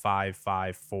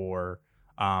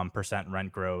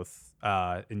 rent growth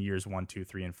in years 1, 2,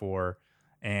 3, and 4.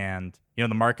 And, the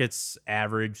market's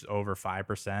averaged over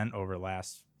 5% over the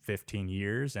last 15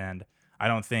 years. And I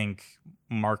don't think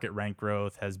market rent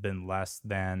growth has been less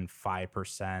than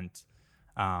 5%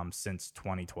 since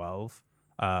 2012,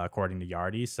 according to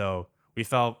Yardi. So we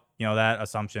felt, that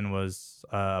assumption was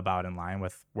about in line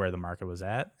with where the market was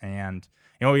at. And,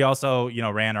 we also,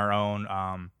 ran our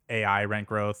own AI rent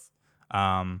growth.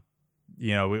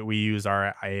 We use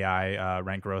our AI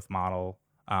rent growth model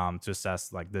to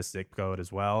assess like this zip code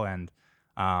as well. And,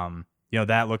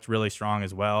 that looked really strong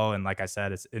as well. And like I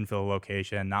said, it's infill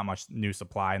location, not much new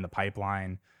supply in the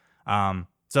pipeline.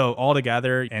 So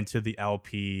altogether, and to the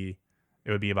LP,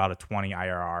 it would be about a 20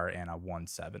 IRR and a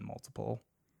 1.7 multiple.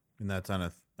 And that's on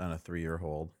a 3-year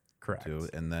hold. Correct. Too.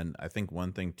 And then I think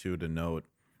one thing too to note,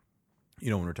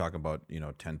 when we're talking about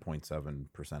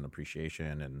 10.7%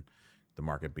 appreciation and the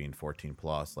market being 14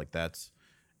 plus, like that's,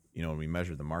 when we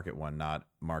measure the market one, not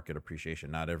market appreciation.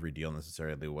 Not every deal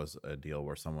necessarily was a deal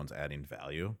where someone's adding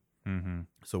value. Mm-hmm.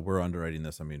 So we're underwriting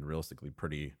this, realistically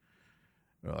pretty,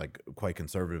 quite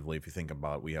conservatively. If you think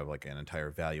about, we have like an entire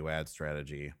value add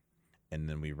strategy, and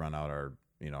then we run out our,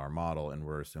 our model, and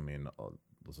we're assuming,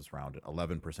 let's just round it,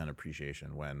 11%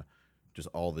 appreciation when just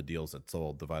all the deals that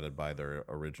sold divided by their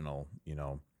original,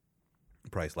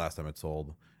 price last time it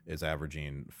sold is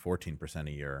averaging 14%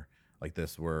 a year. Like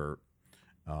this, we're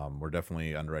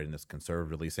definitely underwriting this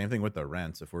conservatively. Same thing with the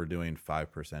rents. If we're doing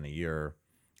 5% a year,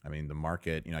 the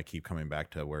market, I keep coming back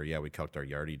to where, we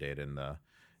calculate our Yardi data in the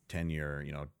 10-year,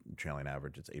 trailing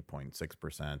average, it's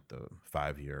 8.6%. The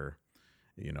 5-year,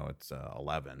 it's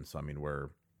 11. So,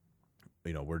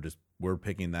 we're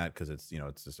picking that because it's,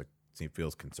 it's just it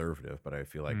feels conservative, but I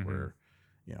feel like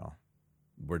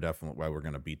we're definitely why we're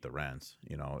going to beat the rents.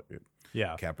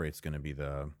 Cap rate's going to be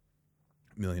the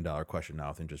 $1 million question now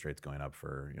with interest rates going up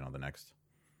for, the next,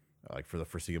 for the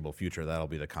foreseeable future. That'll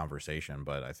be the conversation.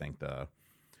 But I think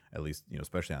at least,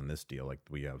 especially on this deal, like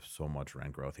we have so much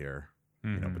rent growth here,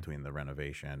 between the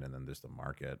renovation and then just the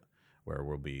market where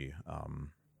we'll be,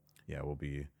 we'll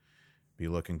be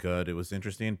looking good. It was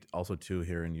interesting also too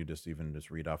hearing you just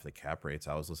read off the cap rates.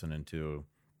 I was listening to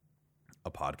a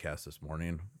podcast this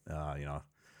morning,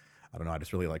 I don't know. I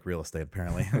just really like real estate,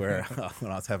 apparently. Where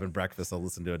when I was having breakfast, I'll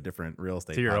listen to a different real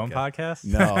estate. To your own podcast?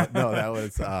 No, that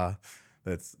was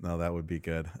that would be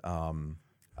good.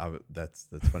 That's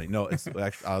funny. No, it's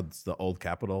actually it's the Old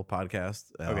Capital podcast.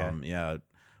 Okay. Yeah,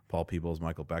 Paul Peebles,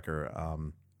 Michael Becker.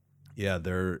 Yeah,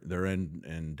 they're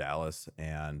in Dallas,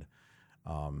 and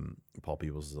Paul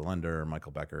Peebles is a lender.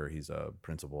 Michael Becker, he's a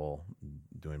principal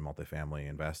doing multifamily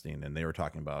investing, and they were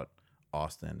talking about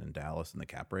Austin and Dallas and the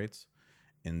cap rates.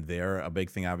 And there, a big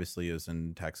thing obviously is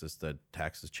in Texas that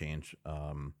taxes change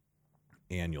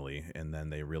annually, and then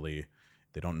they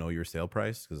don't know your sale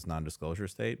price because it's non-disclosure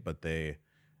state, but they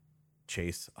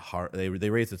chase hard. They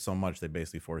raise it so much they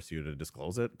basically force you to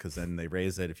disclose it, because then they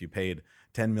raise it. If you paid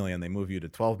 10 million, they move you to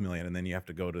 12 million, and then you have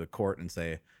to go to the court and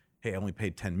say, hey, I only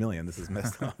paid 10 million, this is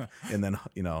messed up. And then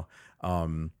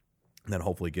then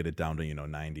hopefully get it down to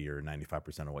 90 or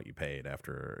 95% of what you paid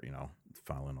after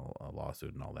filing a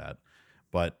lawsuit and all that.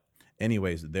 But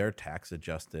anyways, their tax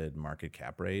adjusted market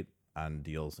cap rate on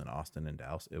deals in Austin and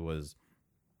Dallas, it was,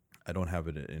 I don't have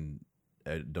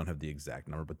the exact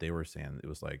number, but they were saying it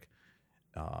was like,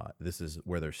 this is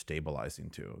where they're stabilizing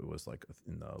to. It was like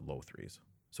in the low threes.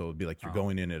 So it would be like you're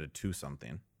going in at a 2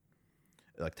 something,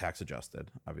 like tax adjusted,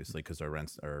 obviously, because our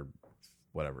rents are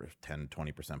whatever, 10,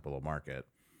 20% below market.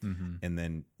 Mm-hmm. And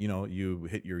then, you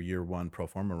hit your year one pro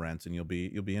forma rents and you'll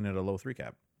be in at a low 3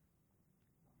 cap.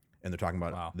 And they're talking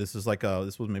about, this was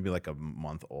maybe like a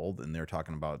month old, and they're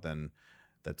talking about, then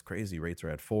that's crazy. Rates are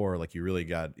at 4. Like you really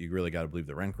got to believe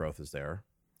the rent growth is there.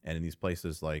 And in these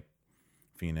places like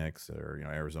Phoenix or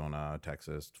Arizona,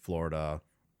 Texas, Florida,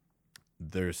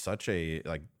 there's such a,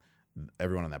 like,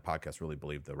 everyone on that podcast really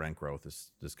believed the rent growth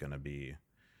is just going to be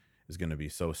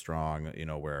so strong,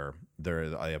 where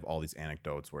I have all these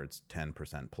anecdotes where it's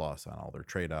 10% plus on all their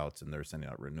trade outs, and they're sending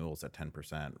out renewals at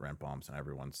 10% rent bumps, and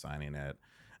everyone's signing it.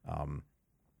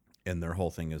 And their whole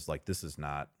thing is like, this is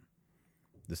not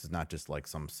just like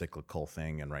some cyclical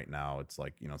thing. And right now it's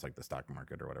like, it's like the stock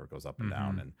market or whatever, goes up and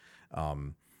down.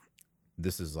 And,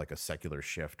 this is like a secular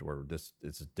shift where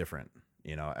it's different.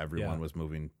 Everyone was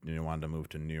moving, wanted to move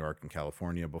to New York and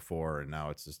California before, and now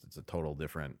it's a total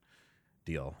different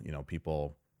deal.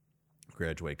 People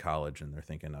graduate college and they're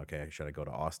thinking, okay, should I go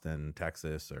to Austin,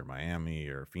 Texas, or Miami,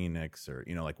 or Phoenix, or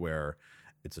like where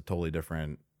it's a totally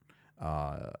different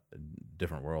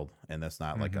world. And that's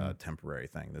not like a temporary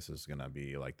thing. This is going to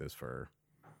be like this for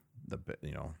the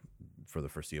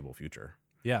foreseeable future.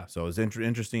 Yeah. So it's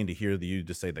interesting to hear you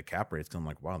just say the cap rates. 'Cause I'm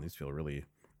like, wow, these feel really,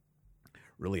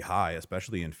 really high,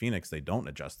 especially in Phoenix. They don't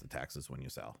adjust the taxes when you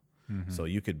sell. Mm-hmm. So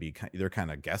they're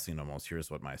kind of guessing almost, here's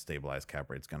what my stabilized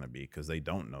cap rate's going to be, because they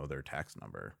don't know their tax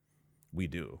number. We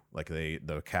do. Like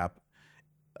the cap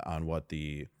on what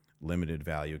the limited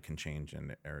value can change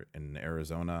in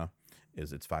Arizona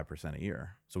it's 5% a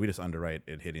year. So we just underwrite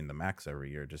it hitting the max every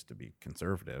year just to be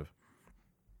conservative.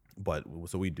 But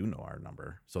so we do know our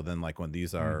number. So then like when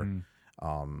these are,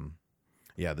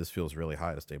 this feels really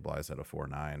high to stabilize at a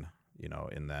 4.9,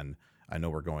 and then I know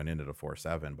we're going in at a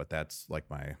 4.7, but that's like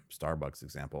my Starbucks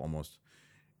example, almost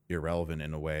irrelevant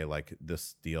in a way. Like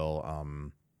this deal,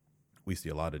 we see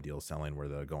a lot of deals selling where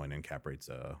the going in cap rate's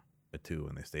a 2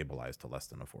 and they stabilize to less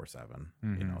than a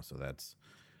 4.7, so that's,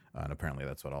 and apparently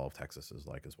that's what all of Texas is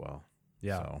like as well.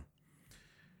 Yeah. So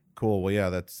cool. Well, yeah,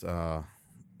 that's,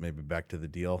 maybe back to the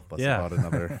deal. Let's about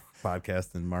another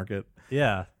podcast and market.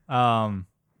 Yeah. So,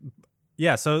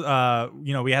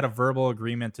 we had a verbal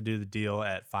agreement to do the deal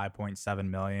at 5.7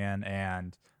 million.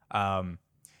 And,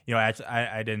 actually,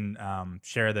 I didn't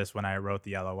share this when I wrote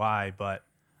the LOI, but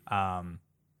I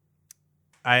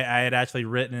had actually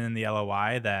written in the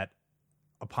LOI that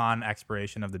upon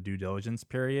expiration of the due diligence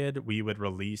period, we would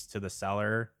release to the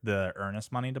seller the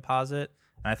earnest money deposit.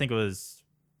 And I think it was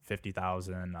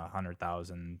 50,000,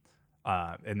 100,000, in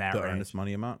that the range. Earnest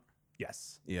money amount.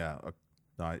 Yes. Yeah.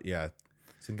 I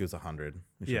think it was 100.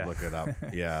 You should look it up.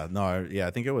 I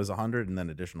think it was 100, and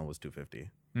then additional was 250.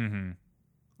 Mm-hmm.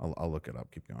 I'll look it up.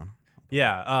 Keep going.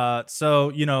 Yeah.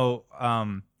 So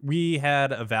we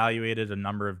had evaluated a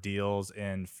number of deals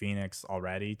in Phoenix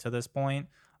already to this point,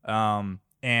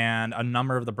 and a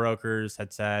number of the brokers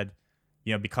had said,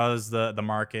 because the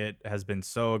market has been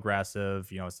so aggressive,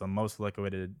 it's the most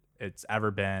liquidated it's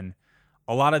ever been.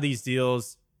 A lot of these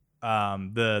deals,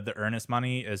 the earnest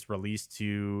money is released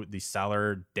to the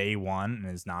seller day one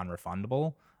and is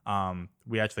non-refundable.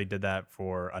 We actually did that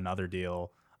for another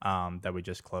deal that we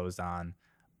just closed on.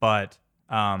 But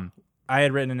I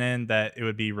had written in that it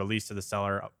would be released to the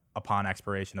seller upon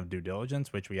expiration of due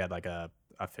diligence, which we had like a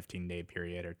 15-day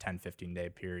period or 15-day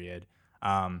period.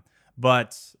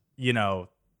 But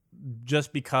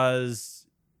just because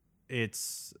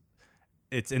it's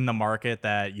in the market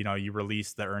that, you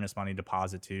release the earnest money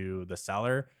deposit to the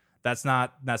seller, that's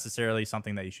not necessarily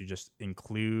something that you should just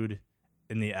include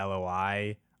in the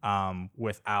LOI.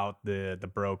 without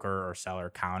the broker or seller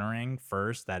countering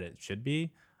first that it should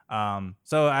be.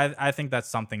 So I think that's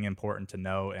something important to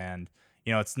know. And,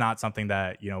 it's not something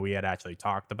that, we had actually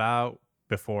talked about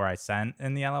before I sent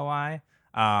in the LOI.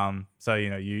 So,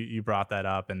 you brought that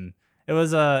up, and it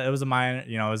was a minor,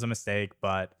 it was a mistake,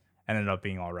 but ended up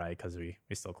being all right because we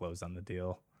still closed on the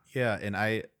deal. Yeah, and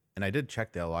I did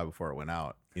check the LOI before it went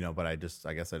out, but I guess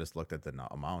I just looked at the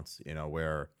amounts,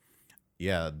 where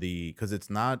because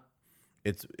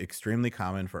it's extremely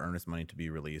common for earnest money to be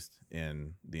released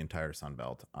in the entire Sun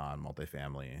Belt on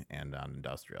multifamily and on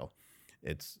industrial.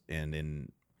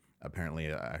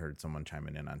 Apparently I heard someone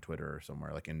chiming in on Twitter or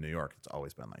somewhere, like in New York, it's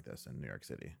always been like this in New York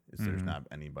City. There's not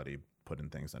anybody putting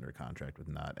things under contract with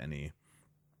not any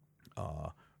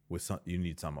with some, you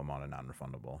need some amount of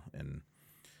non-refundable, and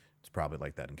it's probably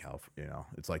like that in California.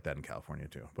 It's like that in California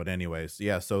too. But anyways,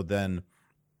 yeah. So then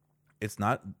it's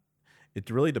not.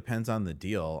 It really depends on the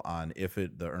deal, on if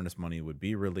the earnest money would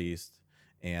be released,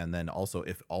 and then also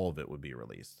if all of it would be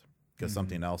released. Because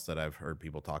something else that I've heard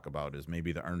people talk about is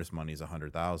maybe the earnest money is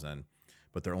 $100,000,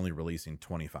 but they're only releasing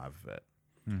 25 of it.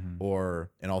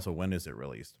 And also, when is it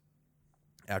released?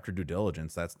 After due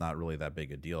diligence, that's not really that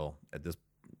big a deal at this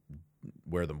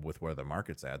where the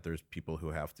market's at. There's people who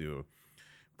have to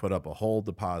put up a whole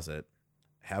deposit,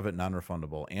 have it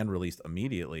non-refundable, and released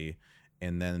immediately,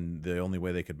 and then the only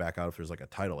way they could back out if there's like a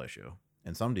title issue.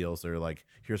 And some deals, they're like,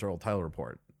 here's our old title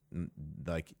report.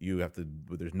 Like, you have to,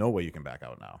 there's no way you can back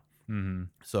out now.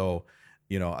 So,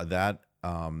 that,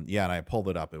 and I pulled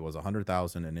it up. It was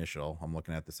 100,000 initial. I'm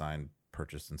looking at the signed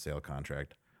purchase and sale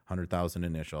contract, 100,000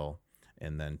 initial,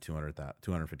 and then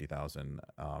 250,000,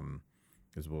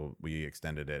 because we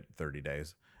extended it 30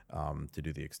 days, to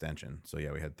do the extension. So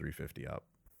yeah, we had 350 up.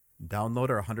 Download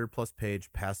our 100+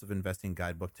 page passive investing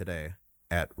guidebook today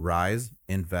at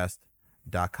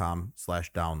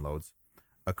riseinvest.com/downloads.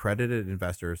 Accredited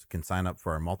investors can sign up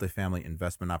for our multifamily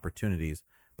investment opportunities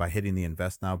by hitting the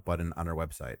Invest Now button on our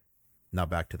website. Now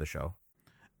back to the show.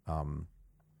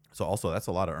 So also, that's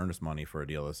a lot of earnest money for a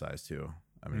deal this size too.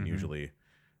 I mean, usually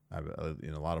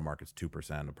in a lot of markets,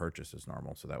 2% of purchase is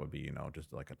normal. So that would be,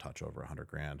 just like a touch over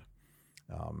 $100,000.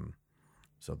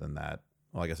 So then I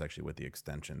guess actually with the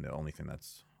extension, the only thing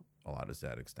that's allowed is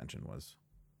that extension was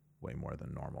way more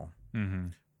than normal.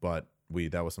 But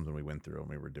that was something we went through when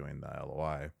we were doing the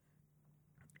LOI.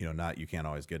 You can't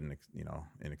always get an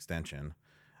extension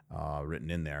written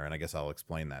in there, and I guess I'll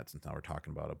explain that since now we're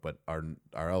talking about it. But our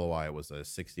LOI was a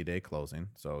 60-day closing,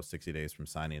 so 60 days from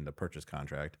signing the purchase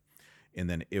contract, and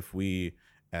then if we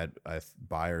at a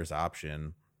buyer's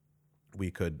option, we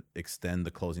could extend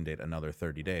the closing date another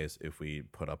 30 days if we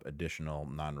put up additional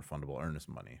non-refundable earnest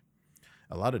money.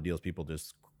 A lot of deals people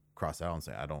just cross out and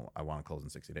say, I want to close in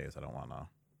 60 days. I don't want to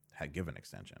give an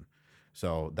extension.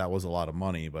 So that was a lot of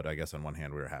money, but I guess on one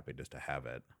hand we were happy just to have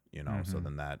it, So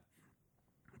then that,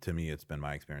 to me, it's been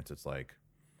my experience. It's like,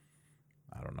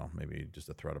 I don't know, maybe just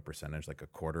to throw out a percentage, like a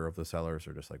quarter of the sellers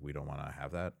are just like, we don't want to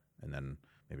have that. And then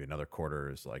maybe another quarter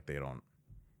is like, they don't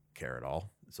care at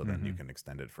all. So then you can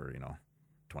extend it for,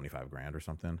 $25,000 or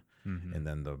something. And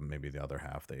then maybe the other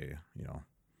half, they,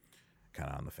 kind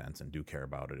of on the fence and do care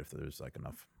about it if there's like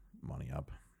enough money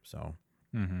up. So,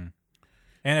 and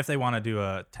if they want to do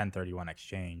a 1031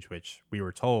 exchange, which we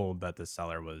were told that the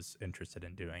seller was interested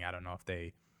in doing, I don't know if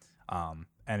they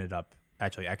ended up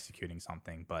actually executing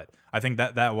something, but I think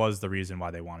that was the reason why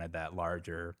they wanted that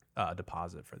larger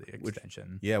deposit for the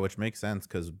extension. Which makes sense,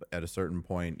 because at a certain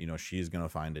point, she's going to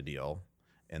find a deal,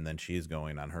 and then she's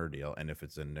going on her deal. And if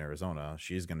it's in Arizona,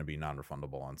 she's going to be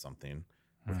non-refundable on something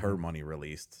with her money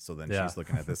released. So then she's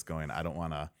looking at this going, I don't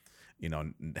want to,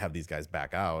 have these guys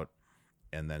back out.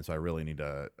 And then, so I really need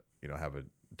to, have it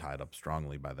tied up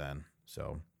strongly by then.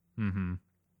 So,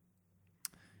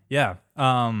 yeah.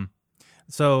 And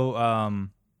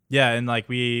like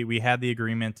we had the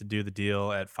agreement to do the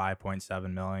deal at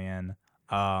 5.7 million.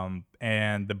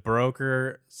 And the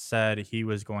broker said he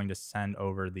was going to send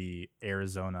over the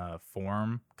Arizona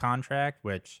form contract,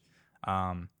 which,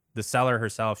 the seller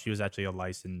herself, she was actually a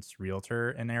licensed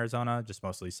realtor in Arizona, just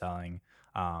mostly selling,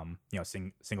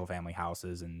 single family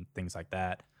houses and things like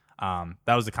that.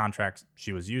 That was the contract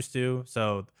she was used to.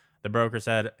 So the broker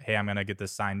said, hey, I'm going to get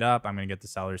this signed up. I'm going to get the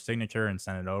seller's signature and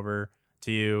send it over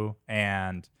to you.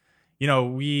 And,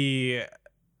 we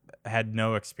had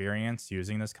no experience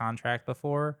using this contract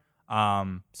before.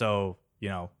 So,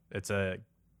 it's a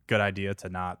good idea to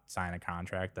not sign a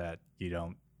contract that you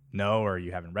don't know or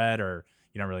you haven't read or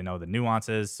you don't really know the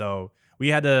nuances. So we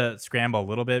had to scramble a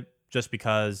little bit just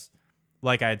because,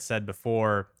 like I had said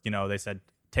before, they said,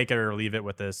 take it or leave it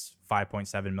with this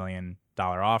 $5.7 million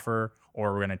offer,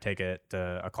 or we're going to take it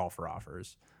to a call for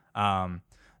offers.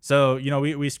 So,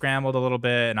 we scrambled a little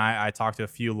bit, and I talked to a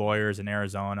few lawyers in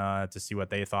Arizona to see what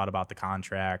they thought about the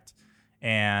contract.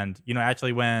 And,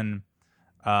 actually when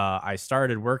I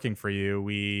started working for you,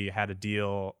 we had a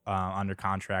deal under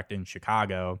contract in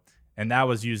Chicago, and that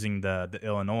was using the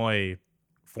Illinois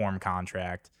form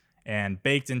contract. And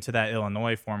baked into that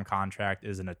Illinois form contract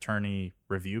is an attorney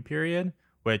review period,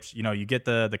 which, you get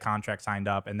the contract signed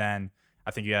up, and then I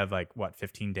think you have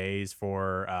 15 days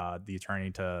for the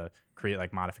attorney to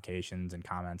create modifications and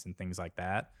comments and things like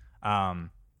that.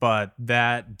 But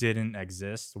that didn't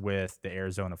exist with the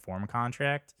Arizona form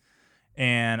contract.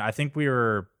 And I think we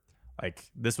were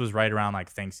this was right around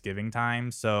Thanksgiving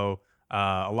time. So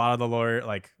a lot of the lawyer,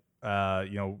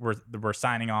 we're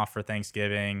signing off for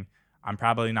Thanksgiving. I'm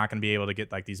probably not going to be able to get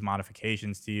these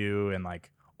modifications to you in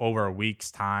over a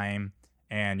week's time.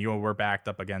 And, we're backed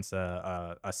up against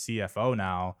a CFO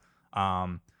now.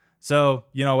 So,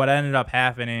 what ended up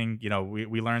happening,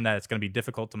 we learned that it's going to be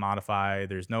difficult to modify.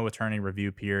 There's no attorney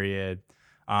review period.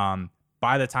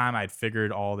 By the time I'd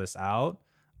figured all this out,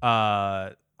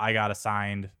 I got a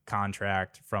signed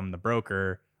contract from the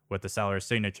broker with the seller's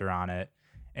signature on it.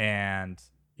 And,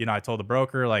 I told the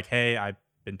broker, hey, I've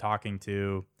been talking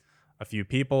to a few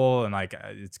people, and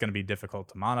it's going to be difficult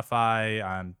to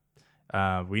modify.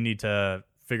 We need to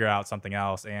figure out something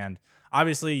else. And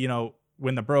obviously,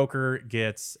 when the broker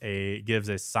gives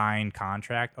a signed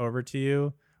contract over to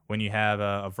you, when you have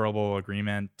a verbal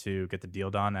agreement to get the deal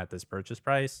done at this purchase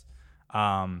price,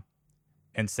 and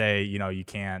say, you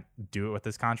can't do it with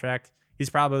this contract, he's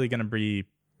probably going to be,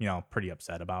 pretty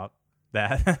upset about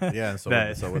that. Yeah. And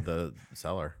so with the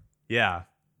seller. Yeah.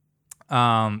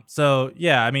 So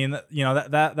yeah, I mean,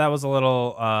 that was a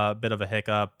little bit of a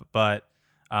hiccup, but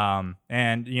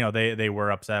and they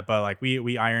were upset, but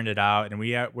we ironed it out, and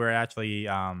we're actually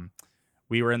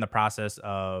we were in the process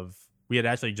of, we had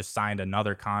actually just signed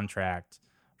another contract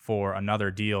for another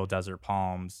deal, Desert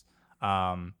Palms,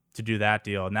 to do that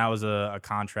deal. And that was a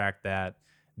contract that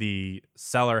the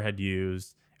seller had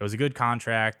used. It was a good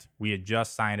contract. We had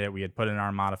just signed it. We had put in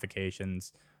our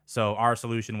modifications. So our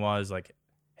solution was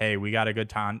hey, we got a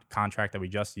good contract that we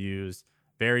just used.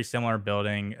 Very similar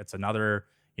building. It's another,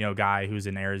 guy who's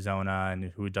in Arizona and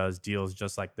who does deals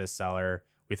just like this seller.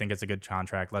 We think it's a good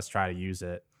contract. Let's try to use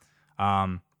it.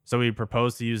 So we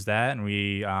proposed to use that, and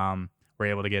we were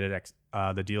able to get it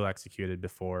the deal executed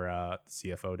before the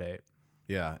CFO date.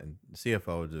 Yeah, and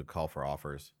CFO to call for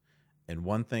offers. And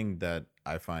one thing that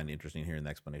I find interesting here in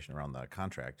the explanation around the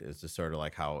contract is just sort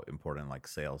of how important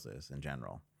sales is in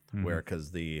general. Mm-hmm. Where,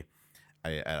 because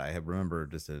I have remember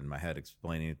just in my head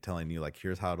telling you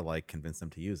here's how to convince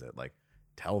them to use it.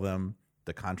 Tell them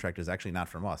the contract is actually not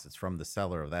from us; it's from the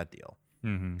seller of that deal.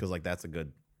 Because that's a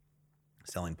good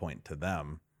selling point to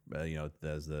them.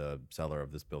 As the seller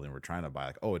of this building we're trying to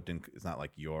buy, it's not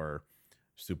your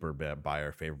super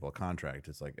buyer favorable contract.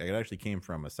 It's it actually came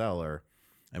from a seller,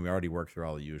 and we already worked through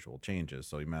all the usual changes.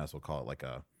 So you might as well call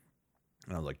it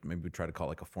maybe we try to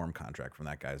call it a form contract from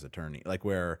that guy's attorney,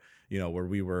 where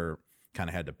we were kind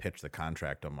of had to pitch the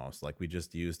contract almost. We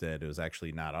just used it. It was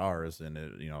actually not ours, and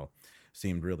it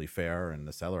seemed really fair, and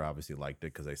the seller obviously liked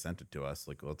it because they sent it to us.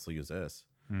 Let's use this,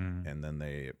 and then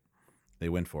they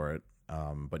went for it.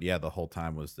 But yeah, the whole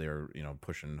time was they're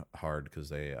pushing hard because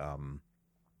they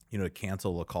to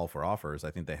cancel a call for offers.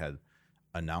 I think they had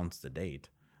announced a date,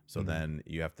 so then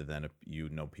you have to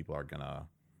if people are gonna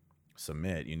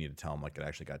submit, you need to tell them it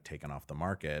actually got taken off the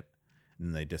market,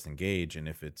 and they disengage. And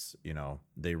if it's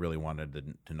they really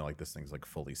wanted to know this thing's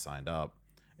fully signed up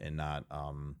and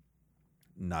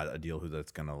not a deal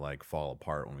that's gonna fall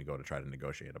apart when we go to try to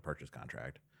negotiate a purchase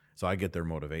contract. So I get their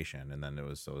motivation, and then it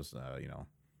was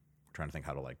trying to think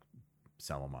how to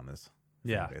sell them on this.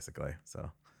 Yeah, basically. So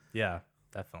yeah,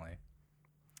 definitely.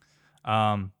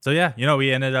 So yeah,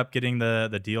 we ended up getting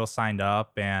the deal signed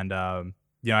up, and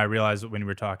I realized when we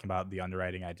were talking about the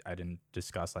underwriting, I didn't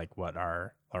discuss what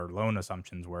our loan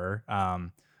assumptions were,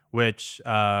 which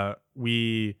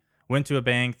we went to a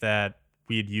bank that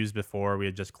we had used before. We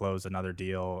had just closed another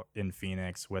deal in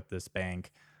Phoenix with this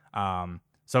bank.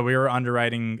 So we were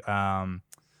underwriting,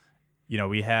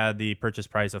 we had the purchase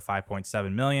price of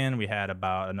 $5.7 million. We had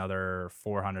about another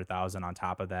 $400,000 on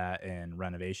top of that in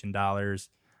renovation dollars.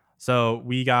 So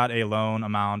we got a loan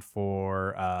amount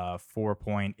for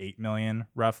 $4.8 million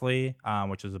roughly,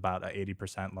 which is about an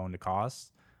 80% loan to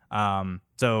cost.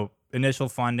 So initial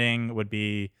funding would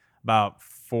be about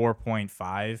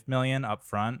 $4.5 million up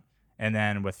front, and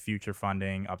then with future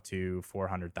funding up to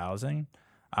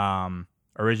 $400,000.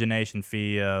 Origination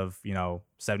fee of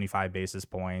 75 basis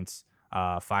points.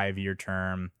 5-year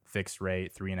term, fixed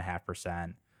rate,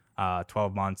 3.5%,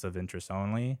 12 months of interest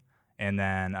only, and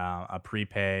then a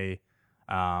prepayment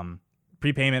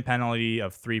penalty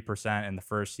of 3% in the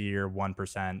first year,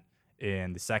 1%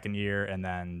 in the second year, and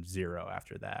then 0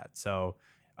 after that. So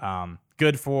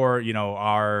good for,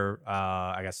 our,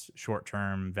 I guess,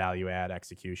 short-term value add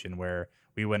execution where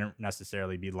we wouldn't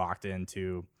necessarily be locked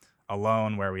into a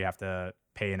loan where we have to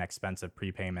pay an expensive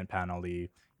prepayment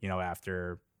penalty,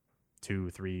 after 2,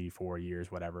 3, 4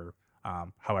 years, whatever,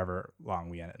 however long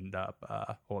we end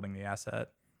up holding the asset.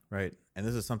 Right. And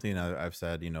this is something I've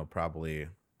said, probably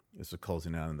this is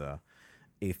closing on the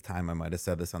 8th time I might have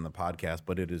said this on the podcast,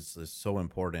 but it is so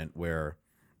important where,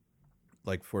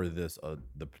 like for this,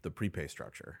 the prepay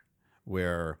structure,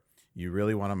 where you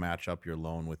really want to match up your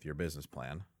loan with your business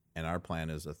plan. And our plan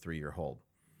is a 3-year hold.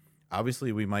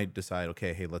 Obviously, we might decide,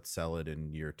 okay, hey, let's sell it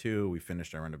in year 2. We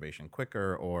finished our renovation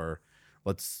quicker, or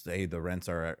let's say the rents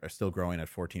are still growing at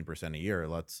 14% a year.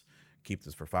 Let's keep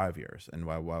this for 5 years. And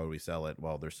why would we sell it?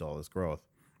 Well, there's still all this growth.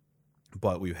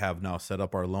 But we have now set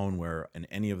up our loan where in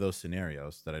any of those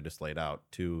scenarios that I just laid out,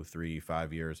 2, 3,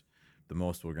 5 years, the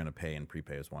most we're going to pay in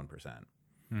prepay is 1%.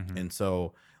 Mm-hmm. And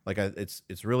so like it's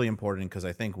really important because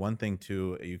I think one thing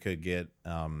too, you could get,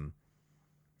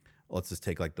 let's just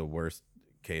take like the worst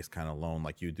case kind of loan,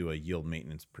 like you do a yield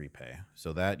maintenance prepay.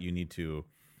 So that you need to,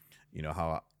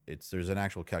 there's an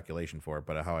actual calculation for it,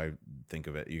 but how I think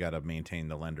of it, you got to maintain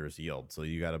the lender's yield. So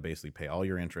you got to basically pay all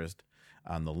your interest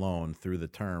on the loan through the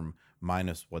term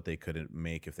minus what they could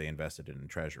make if they invested it in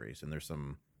treasuries. And there's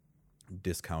some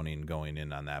discounting going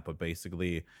in on that. But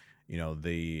basically,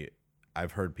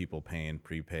 I've heard people paying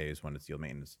prepays when it's yield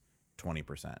maintenance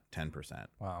 20%, 10%.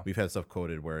 Wow. We've had stuff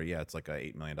quoted where, it's like a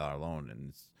 $8 million loan. And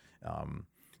it's,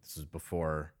 this is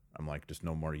before I'm like, just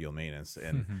no more yield maintenance.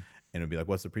 And, and it'd be like,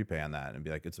 what's the prepay on that? And it'd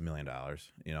be like, it's $1 million, or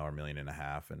 $1.5 million.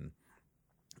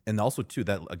 And also too,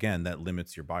 that again, that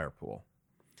limits your buyer pool.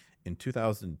 In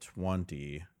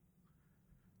 2020,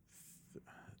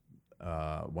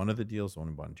 one of the deals, the one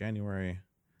we bought in January,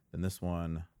 then this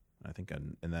one, I think,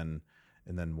 and then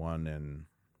one in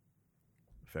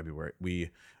February. We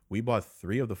bought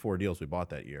 3 of the 4 deals we bought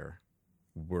that year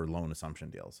were loan assumption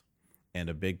deals. And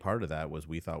a big part of that was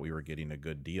we thought we were getting a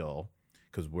good deal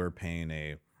because we're paying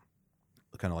a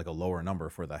kind of like a lower number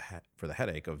for the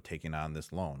headache of taking on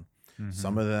this loan. Mm-hmm.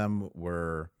 Some of them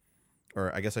were,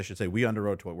 or I guess I should say, we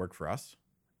underwrote to what worked for us.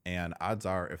 And odds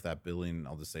are, if that building,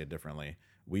 I'll just say it differently,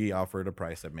 we offered a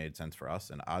price that made sense for us.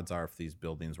 And odds are, if these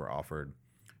buildings were offered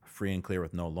free and clear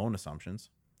with no loan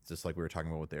assumptions, just like we were talking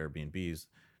about with the Airbnbs,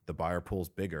 the buyer pool's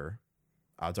bigger.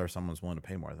 Odds are someone's willing to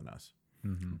pay more than us.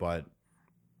 Mm-hmm. But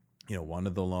one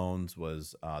of the loans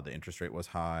was the interest rate was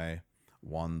high.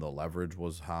 One, the leverage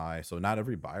was high. So not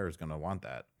every buyer is going to want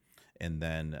that. And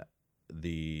then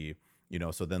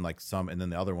so then like and then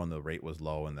the other one, the rate was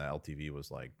low and the LTV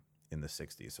was like in the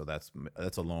 60s. So that's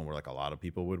a loan where like a lot of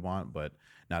people would want, but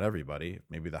not everybody.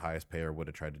 Maybe the highest payer would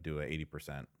have tried to do a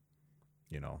 80%,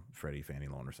 Freddie Fannie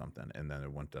loan or something. And then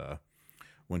it wouldn't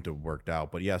have worked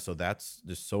out. But yeah, so that's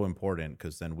just so important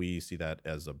because then we see that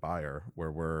as a buyer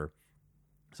where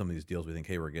some of these deals we think,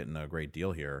 hey, we're getting a great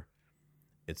deal here.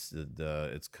 It's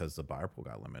because the buyer pool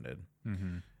got limited.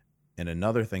 Mm-hmm. And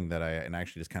another thing that I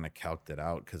actually just kind of calced it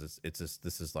out because it's just,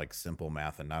 this is like simple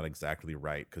math and not exactly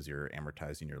right because you're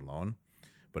amortizing your loan.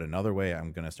 But another way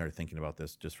I'm going to start thinking about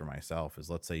this just for myself is,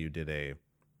 let's say you did a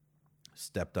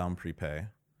step down prepay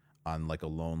on like a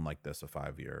loan like this, a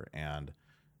 5-year, and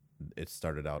it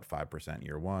started out 5%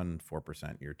 year 1,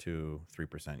 4% year 2,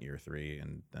 3% year 3,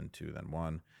 and then 2, then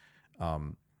 1.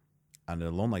 On a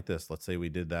loan like this, let's say we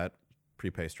did that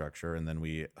prepay structure and then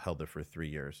we held it for 3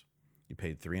 years. You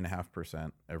paid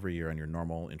 3.5% every year on your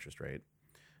normal interest rate.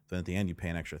 Then at the end, you pay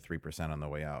an extra 3% on the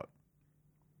way out.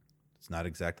 It's not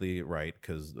exactly right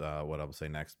because what I'll say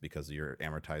next, because you're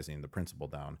amortizing the principal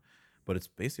down, but it's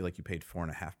basically like you paid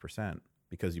 4.5%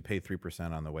 because you paid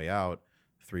 3% on the way out.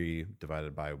 3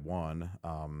 divided by 1,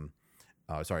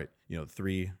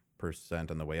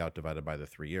 3% on the way out divided by the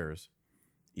 3 years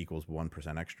equals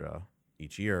 1% extra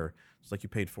each year. It's like you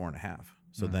paid 4.5.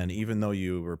 So then even though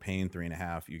you were paying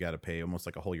 3.5, you got to pay almost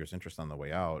like a whole year's interest on the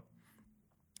way out.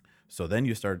 So then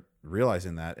you start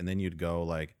realizing that, and then you'd go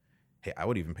like, hey, I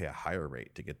would even pay a higher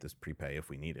rate to get this prepay if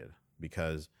we needed,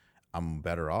 because I'm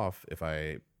better off if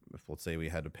let's say we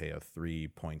had to pay a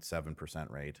 3.7%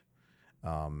 rate,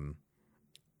 to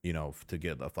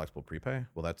get a flexible prepay.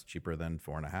 Well, that's cheaper than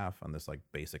 4.5 on this like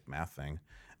basic math thing.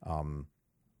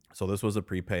 So this was a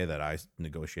prepay that I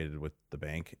negotiated with the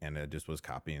bank, and it just was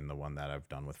copying the one that I've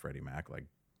done with Freddie Mac like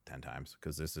 10 times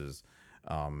because this is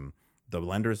the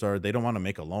lenders they don't want to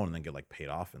make a loan and then get like paid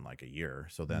off in like a year.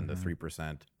 So then the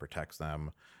 3% protects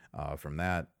them from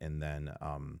that. And then,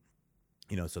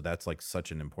 so that's like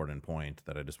such an important point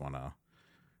that I just want to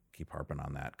keep harping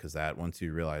on that, because that once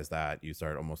you realize that, you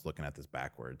start almost looking at this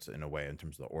backwards in a way in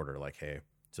terms of the order. Like, hey,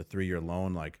 it's a 3-year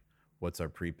loan. Like, what's our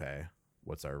prepay?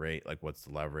 What's our rate? Like, what's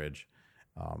the leverage?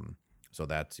 So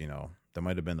that's, that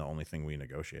might have been the only thing we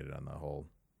negotiated on the whole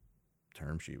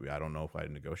term sheet. I don't know if I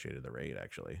negotiated the rate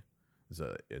actually.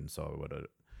 And so it would have,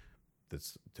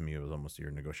 this to me, it was almost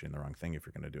you're negotiating the wrong thing if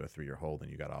you're going to do a 3-year hold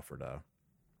and you got offered a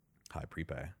high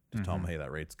prepay. Just tell them, hey,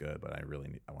 that rate's good, but I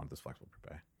want this flexible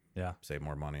prepay. Yeah. Save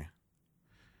more money.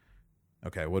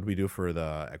 Okay. What did we do for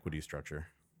the equity structure?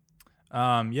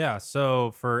 Yeah.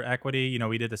 So for equity,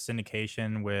 we did a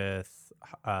syndication with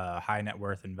high net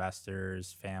worth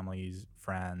investors, families,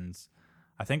 friends.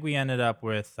 I think we ended up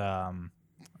with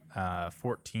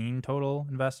 14 total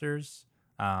investors,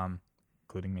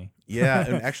 including me. Yeah.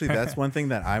 And actually, that's one thing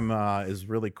that is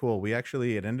really cool.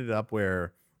 It ended up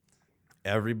where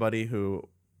everybody who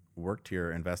worked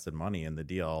here invested money in the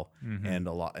deal,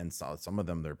 and some of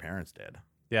them their parents did.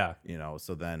 Yeah.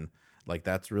 So then like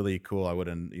that's really cool. I would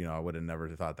have never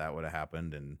thought that would have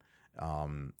happened. And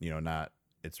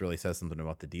it's really says something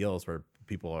about the deals where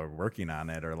people are working on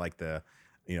it, or like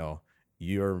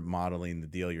you're modeling the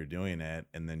deal, you're doing it,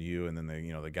 and then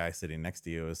the guy sitting next to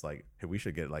you is like, hey, we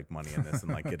should get like money in this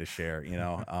and like get a share,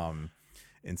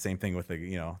 and same thing with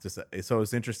so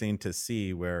it's interesting to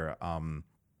see where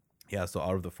so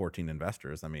out of the 14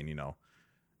 investors, I mean,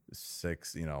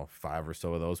 6, 5 or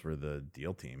so of those were the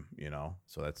deal team,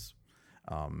 so that's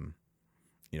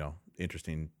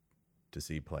interesting to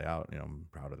see play out. I'm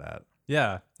proud of that.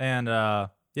 Yeah. And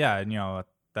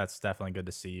that's definitely good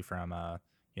to see from a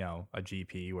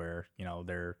GP where,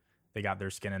 they got their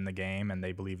skin in the game and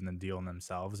they believe in the deal in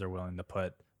themselves. They're willing to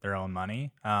put their own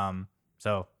money.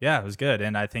 So yeah, it was good.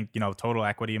 And I think, total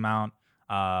equity amount,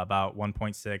 about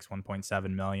 1.6, 1.7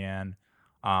 million.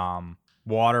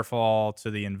 Waterfall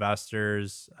to the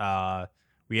investors.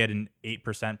 We had an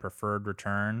 8% preferred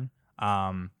return,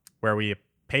 where we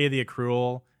pay the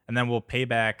accrual and then we'll pay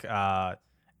back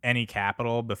any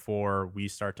capital before we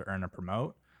start to earn a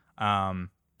promote.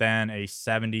 Then a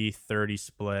 70-30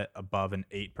 split above an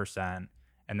 8%,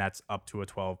 and that's up to a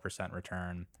 12%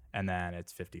 return. And then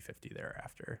it's 50-50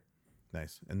 thereafter.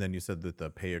 Nice. And then you said that the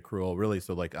pay accrual really,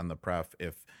 so like on the pref,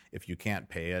 if you can't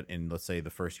pay it in, let's say the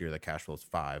first year the cash flow is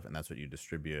 5 and that's what you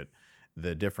distribute,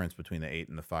 the difference between the 8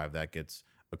 and the 5, that gets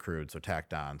accrued, so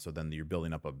tacked on. So then you're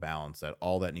building up a balance that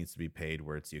all that needs to be paid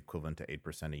where it's the equivalent to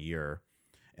 8% a year.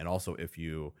 And also if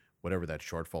whatever that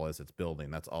shortfall is, it's building,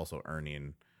 that's also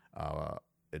earning,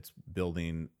 it's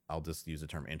building, I'll just use the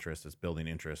term interest, it's building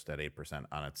interest at 8%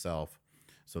 on itself.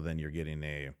 So then you're getting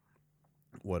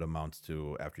what amounts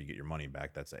to, after you get your money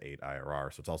back, that's an 8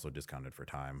 IRR. So it's also discounted for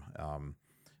time.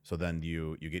 So then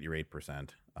you get your 8%.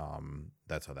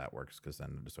 That's how that works. Cause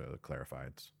then just to clarify,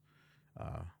 it's,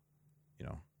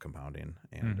 compounding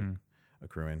and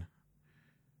accruing.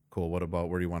 Cool. What about,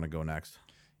 where do you want to go next?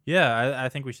 Yeah, I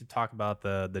think we should talk about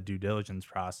the due diligence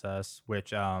process,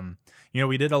 which,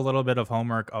 we did a little bit of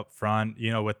homework up front,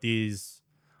 with these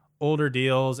older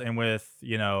deals and with,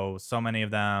 so many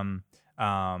of them,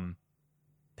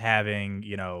 having,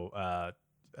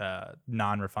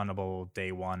 non-refundable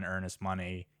day one earnest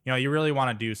money. You really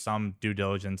want to do some due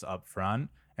diligence up front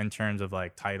in terms of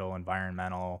like title,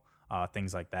 environmental,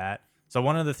 things like that. So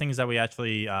one of the things that we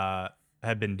actually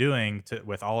have been doing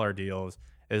with all our deals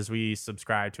is we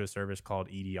subscribe to a service called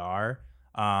EDR,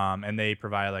 and they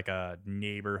provide like a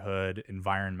neighborhood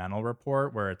environmental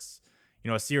report where it's,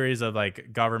 a series of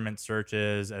like government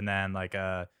searches, and then like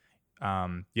you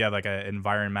have like a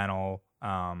environmental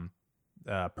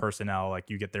personnel, like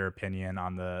you get their opinion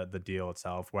on the deal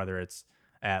itself, whether it's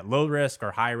at low risk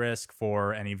or high risk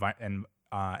for any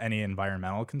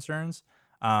environmental concerns.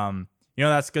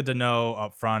 That's good to know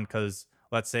up front, because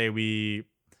let's say we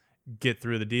get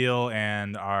through the deal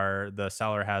and the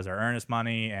seller has our earnest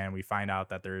money and we find out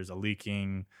that there's a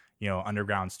leaking,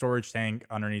 underground storage tank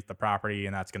underneath the property,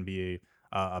 and that's going to be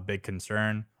a big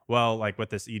concern. Well, like with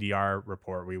this EDR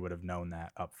report, we would have known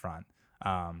that up front.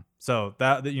 So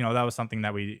that was something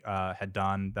that we had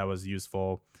done that was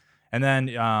useful. And then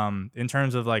in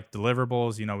terms of like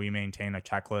deliverables, we maintain a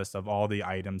checklist of all the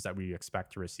items that we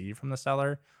expect to receive from the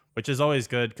seller, which is always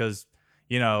good because,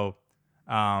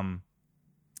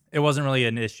 it wasn't really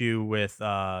an issue with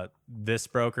this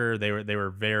broker. They were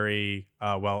very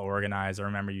well organized. I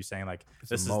remember you saying like,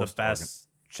 this is the best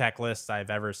checklist I've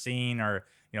ever seen, or,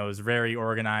 it was very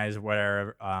organized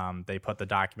where they put the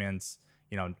documents,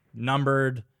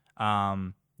 numbered,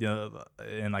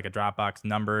 in like a Dropbox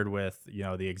numbered with,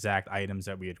 the exact items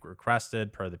that we had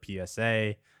requested per the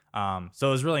PSA. So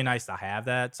it was really nice to have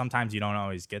that. Sometimes you don't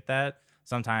always get that.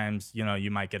 Sometimes,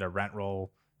 you might get a rent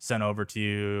roll sent over to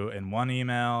you in one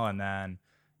email and then,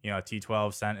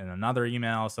 T12 sent in another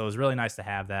email. So it was really nice to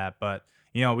have that. But,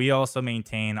 we also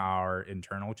maintain our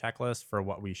internal checklist for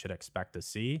what we should expect to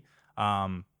see.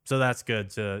 So that's good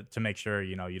to make sure,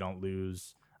 you don't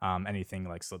lose anything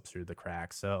like slips through the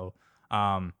cracks. So,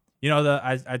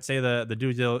 I'd say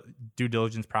the due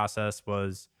diligence process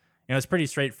was, it's pretty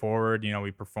straightforward.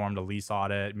 We performed a lease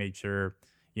audit, made sure,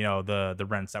 the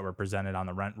rents that were presented on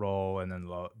the rent roll and then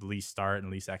the lease start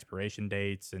and lease expiration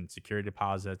dates and security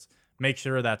deposits, make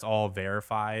sure that's all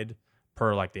verified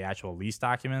per like the actual lease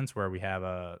documents where we have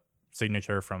a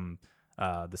signature from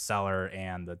the seller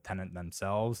and the tenant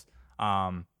themselves.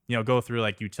 Go through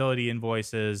like utility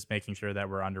invoices, making sure that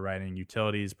we're underwriting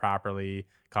utilities properly,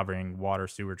 covering water,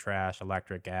 sewer, trash,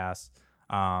 electric, gas.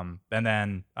 And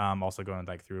then also going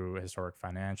like through historic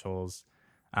financials,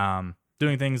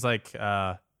 doing things like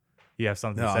you have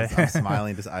something No, to say. I'm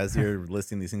smiling just as you're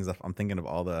listing these things. I'm thinking of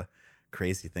all the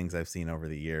crazy things I've seen over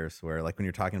the years where like when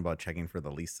you're talking about checking for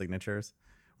the lease signatures,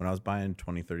 when I was buying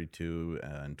 2032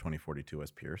 and 2042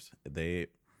 West Pierce, none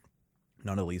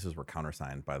of the leases were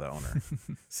countersigned by the owner.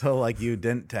 So like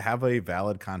to have a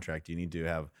valid contract, you need to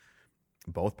have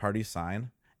both parties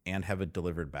sign and have it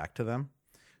delivered back to them.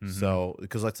 Mm-hmm. So,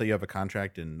 because let's say you have a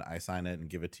contract and I sign it and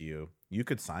give it to you, you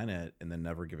could sign it and then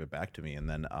never give it back to me. And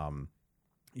then,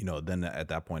 then at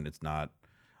that point it's not,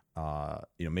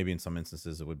 maybe in some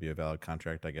instances it would be a valid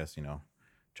contract, I guess,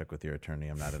 check with your attorney.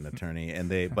 I'm not an attorney.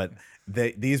 And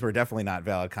these were definitely not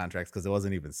valid contracts because it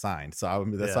wasn't even signed. So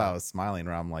that's why I was smiling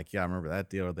around. I'm like, yeah, I remember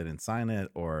that deal where they didn't sign it,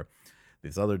 or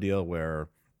this other deal where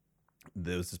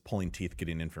there was just pulling teeth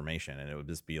getting information. And it would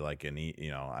just be like,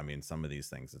 some of these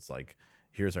things, it's like,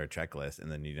 here's our checklist. And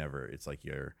then it's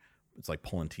like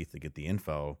pulling teeth to get the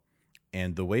info.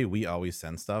 And the way we always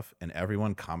send stuff and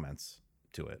everyone comments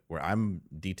to it, where I'm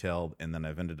detailed and then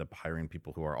I've ended up hiring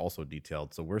people who are also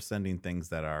detailed. So we're sending things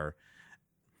that are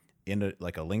in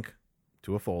like a link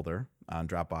to a folder on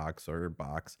Dropbox or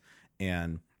Box.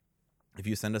 And if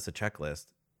you send us a checklist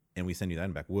and we send you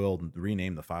that back, we'll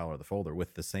rename the file or the folder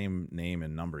with the same name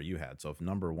and number you had. So if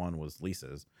number one was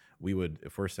leases,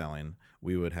 if we're selling,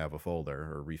 we would have a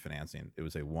folder or refinancing. It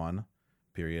was a 1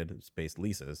 period space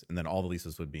leases. And then all the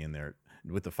leases would be in there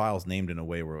with the files named in a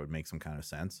way where it would make some kind of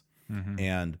sense. Mm-hmm.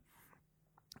 And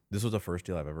this was the first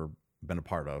deal I've ever been a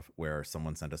part of where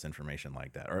someone sent us information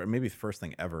like that, or maybe the first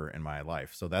thing ever in my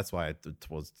life. So that's why it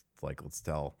was like, let's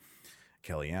tell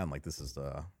Kellyanne, like, this is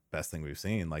the best thing we've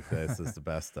seen. Like, this is the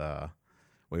best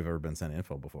we've ever been sent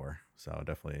info before. So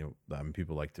definitely,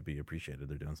 people like to be appreciated.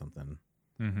 They're doing something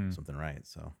right.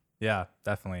 So yeah,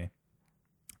 definitely.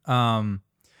 And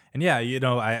yeah,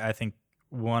 I think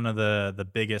one of the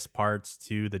biggest parts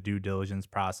to the due diligence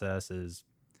process is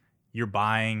you're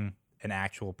buying an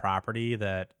actual property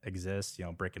that exists,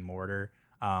 brick and mortar.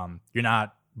 You're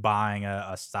not buying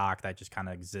a stock that just kind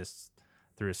of exists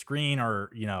through a screen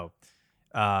or,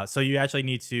 so you actually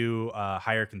need to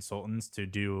hire consultants to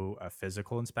do a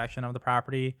physical inspection of the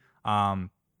property.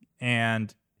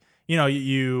 And,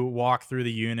 you walk through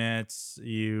the units,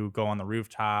 you go on the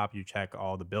rooftop, you check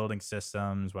all the building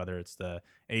systems, whether it's the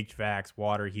HVACs,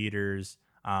 water heaters.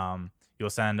 You'll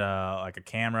send a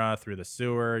camera through the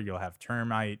sewer. You'll have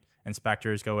termite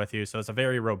inspectors go with you. So it's a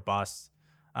very robust,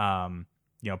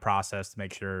 process to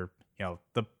make sure,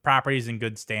 the property's in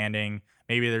good standing.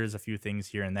 Maybe there's a few things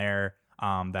here and there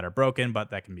that are broken, but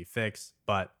that can be fixed.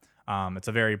 But it's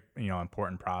a very,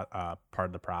 important part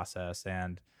of the process.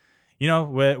 And,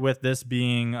 with this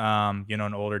being,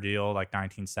 an older deal, like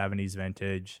 1970s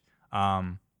vintage,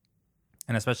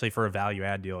 and especially for a value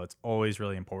add deal, it's always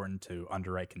really important to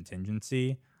underwrite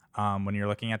contingency when you're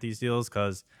looking at these deals,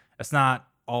 because it's not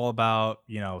all about,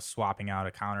 swapping out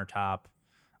a countertop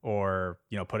or,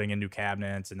 putting in new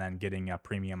cabinets and then getting a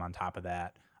premium on top of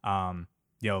that.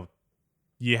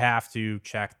 You have to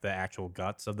check the actual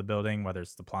guts of the building, whether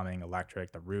it's the plumbing,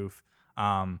 electric, the roof.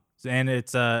 And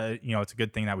it's it's a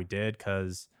good thing that we did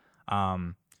because,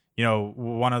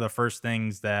 one of the first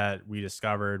things that we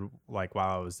discovered, like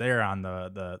while I was there on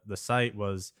the site,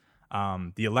 was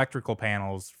the electrical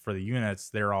panels for the units.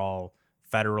 They're all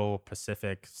Federal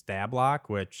Pacific stab lock,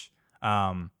 which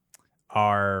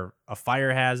are a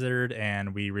fire hazard,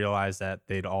 and we realized that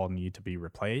they'd all need to be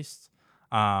replaced.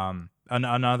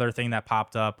 Another thing that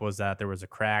popped up was that there was a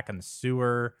crack in the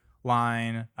sewer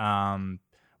line.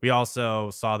 We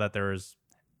also saw that there was,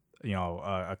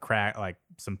 a crack, like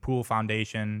some pool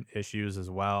foundation issues as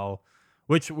well,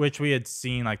 which we had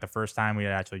seen like the first time. We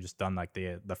had actually just done like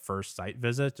the first site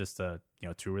visit just to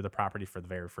tour the property for the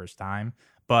very first time.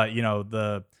 But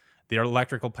the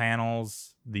electrical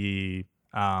panels, the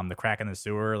crack in the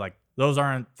sewer, like those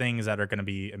aren't things that are going to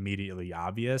be immediately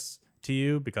obvious to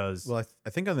you because Well, I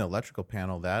think on the electrical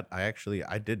panel that I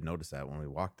did notice that when we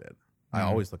walked it. I Mhm.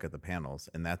 always look at the panels,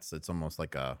 and it's almost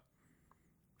like a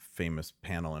famous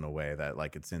panel in a way that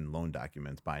like it's in loan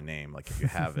documents by name. Like if you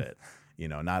have it,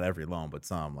 not every loan, but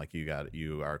some, like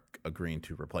you are agreeing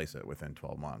to replace it within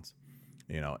 12 months,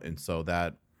 and so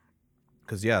that,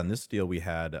 because in this deal we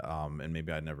had, and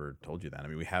maybe I never told you that. I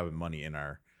mean, we have money in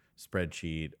our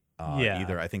spreadsheet, yeah.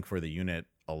 either I think for the unit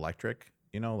electric,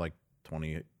 like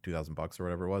 $22,000 or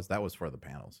whatever it was. That was for the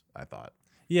panels, I thought.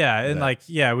 Yeah, and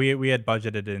That we had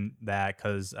budgeted in that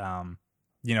because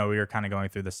we were kind of going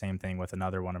through the same thing with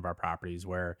another one of our properties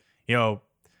where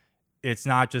it's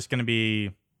not just going to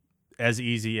be as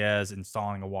easy as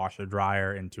installing a washer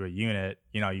dryer into a unit.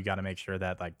 You got to make sure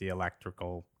that like the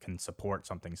electrical can support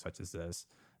something such as this.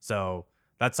 So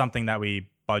that's something that we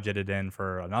budgeted in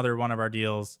for another one of our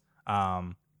deals.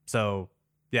 So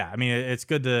yeah, I mean it's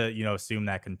good to assume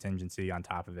that contingency on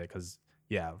top of it because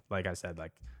yeah, like I said,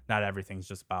 like not everything's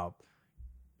just about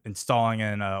installing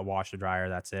in a washer dryer.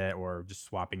 That's it, or just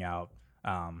swapping out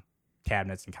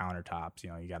cabinets and countertops.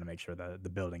 You got to make sure that the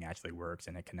building actually works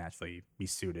and it can actually be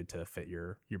suited to fit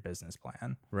your business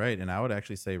plan. right. And I would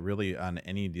actually say really on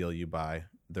any deal you buy,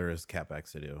 there is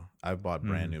CapEx to do. I've bought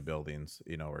brand new buildings,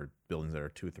 or buildings that are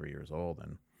 2-3 years old,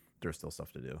 and there's still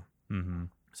stuff to do. Mm-hmm.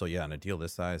 So yeah, on a deal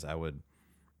this size, I would,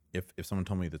 if someone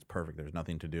told me that's perfect, there's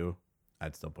nothing to do,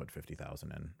 I'd still put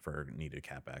 50,000 in for needed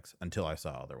CapEx until I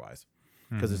saw otherwise.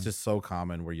 Because it's just so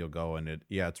common where you'll go and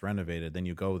it's renovated. Then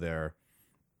you go there,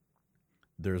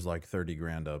 there's like 30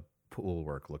 grand of pool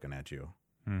work looking at you.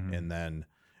 Mm-hmm. And then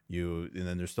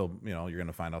there's still, you're going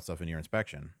to find out stuff in your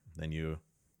inspection. Then you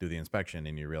do the inspection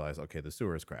and you realize, okay, the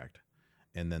sewer is cracked.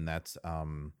 And then that's,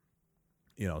 so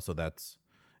that's,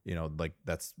 like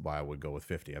that's why I would go with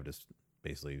 50. I've just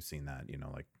basically seen that,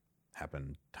 like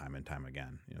happen time and time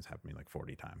again. It's happened to me like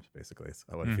 40 times basically. That's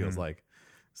what it feels like.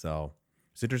 So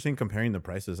it's interesting comparing the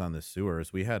prices on the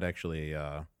sewers. We had actually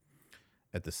at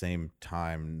the same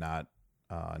time, not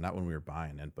when we were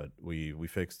buying it, but we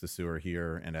fixed the sewer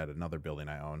here and at another building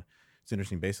I own. It's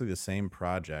interesting. Basically the same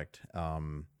project.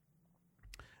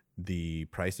 The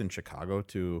price in Chicago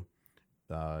to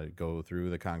go through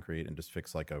the concrete and just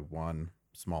fix like a one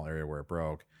small area where it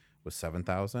broke was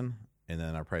 $7,000, and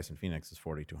then our price in Phoenix is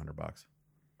 $4,200.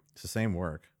 It's the same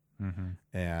work.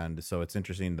 And so it's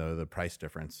interesting the price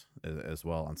difference as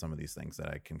well on some of these things that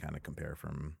I can kind of compare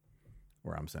from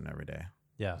where I'm sitting every day.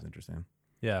 Yeah. It's interesting.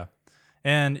 Yeah.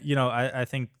 And, I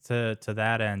think to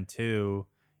that end too,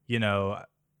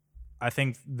 I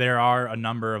think there are a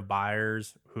number of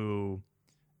buyers who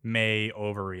may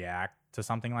overreact to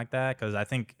something like that. Cause I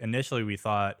think initially we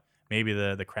thought maybe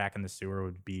the crack in the sewer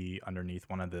would be underneath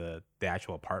one of the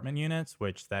actual apartment units,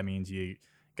 which that means you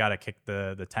got to kick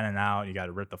the tenant out. You got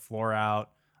to rip the floor out,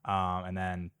 and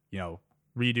then,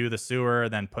 redo the sewer,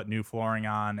 then put new flooring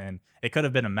on. And it could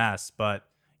have been a mess, but,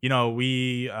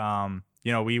 we want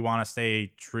to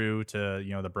stay true to,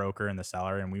 the broker and the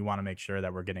seller, and we want to make sure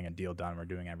that we're getting a deal done. We're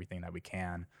doing everything that we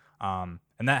can. And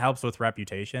that helps with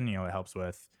reputation. It helps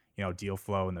with, deal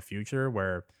flow in the future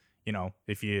where,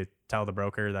 if you tell the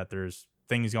broker that there's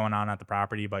things going on at the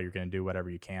property, but you're going to do whatever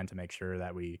you can to make sure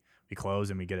that we close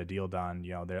and we get a deal done,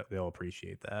 they'll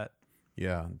appreciate that.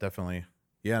 Yeah, definitely.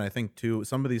 Yeah. And I think too,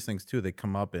 some of these things too, they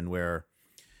come up in where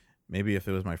maybe if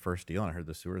it was my first deal and I heard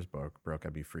the sewers broke,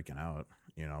 I'd be freaking out,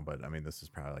 but I mean, this is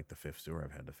probably like the 5th sewer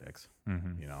I've had to fix,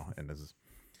 and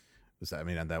I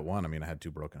mean, on that one, I had 2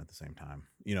 broken at the same time,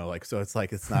 so it's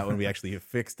like, it's not when we actually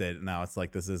fixed it. Now it's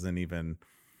like, this isn't even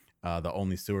the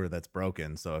only sewer that's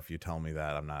broken. So if you tell me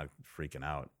that, I'm not freaking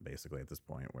out basically at this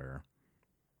point, where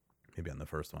maybe on the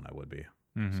first one I would be.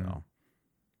 So,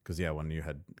 because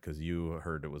you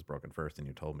heard it was broken first and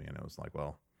you told me, and it was like,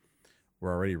 well,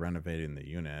 we're already renovating the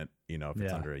unit, if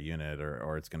it's under a unit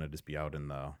or it's going to just be out in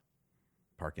the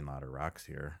parking lot or rocks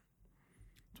here.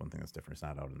 It's one thing that's different. It's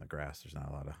not out in the grass. There's not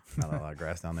a lot of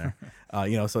grass down there.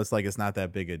 So it's like, it's not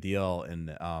that big a deal. And,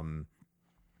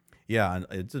 and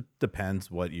it just depends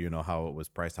what, how it was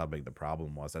priced, how big the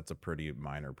problem was. That's a pretty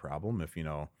minor problem. If,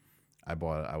 I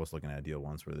was looking at a deal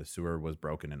once where the sewer was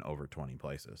broken in over 20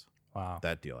 places. Wow.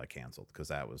 That deal I canceled because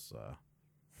that was,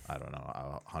 I don't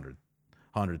know,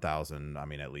 100,000. I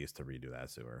mean, at least to redo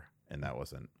that sewer. And that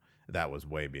was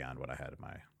way beyond what I had in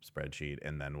my spreadsheet.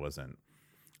 And then wasn't,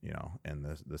 and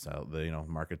the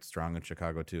market's strong in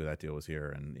Chicago too. That deal was here,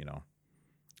 and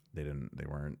they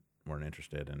weren't weren't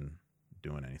interested in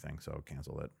doing anything, so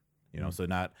canceled it. So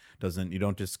you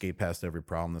don't just skate past every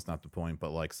problem. That's not the point.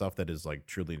 But like stuff that is like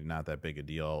truly not that big a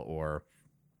deal, or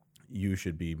you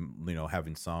should be,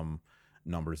 having some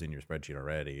numbers in your spreadsheet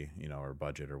already, or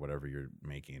budget or whatever you're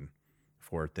making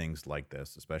for things like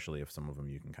this, especially if some of them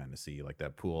you can kind of see, like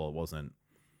that pool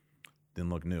didn't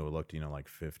look new. It looked, like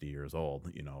 50 years old,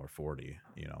 or 40,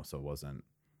 so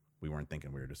we weren't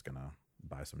thinking we were just going to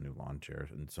buy some new lawn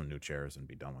chairs and some new chairs and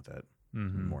be done with it.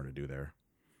 Mm-hmm. More to do there.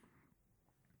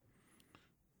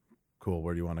 Cool.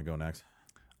 Where do you want to go next?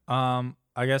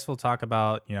 I guess we'll talk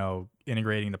about,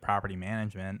 integrating the property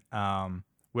management,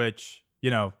 which,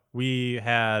 we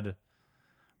had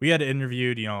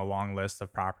interviewed, a long list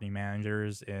of property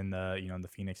managers in the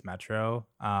Phoenix Metro.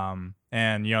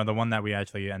 And, the one that we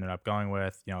actually ended up going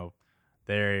with,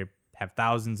 they have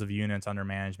thousands of units under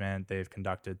management. They've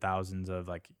conducted thousands of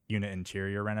like unit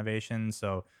interior renovations.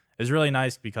 So it's really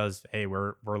nice because, hey,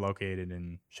 we're located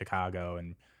in Chicago,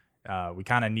 and we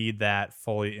kind of need that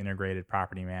fully integrated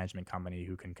property management company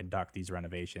who can conduct these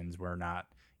renovations. We're not,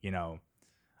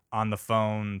 on the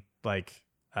phone, like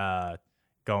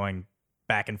going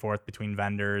back and forth between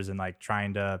vendors and like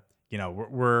trying to,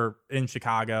 we're in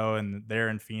Chicago and they're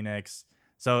in Phoenix.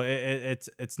 So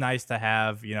it's nice to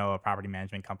have, a property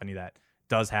management company that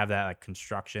does have that like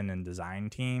construction and design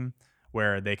team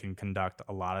where they can conduct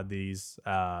a lot of these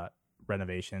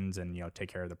renovations and,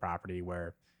 take care of the property,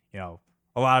 where,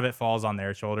 a lot of it falls on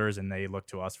their shoulders and they look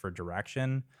to us for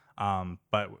direction.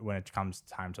 But when it comes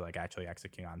time to like actually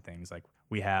execute on things, like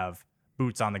we have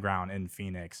boots on the ground in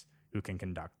Phoenix who can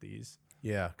conduct these.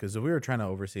 Yeah, because if we were trying to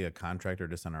oversee a contractor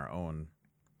just on our own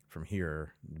from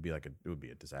here, it would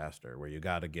be a disaster, where you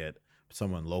got to get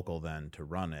someone local then to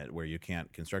run it, where you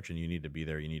can't construction, you need to be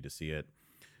there, you need to see it.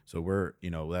 So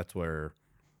that's where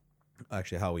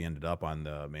actually how we ended up on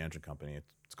the management company.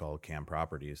 It's called Cam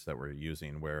Properties that we're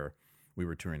using, where we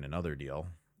were touring another deal,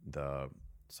 the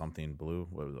something blue,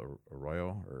 what was it,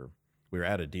 Arroyo, or we were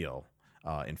at a deal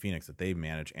in Phoenix that they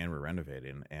manage and were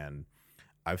renovating. And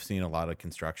I've seen a lot of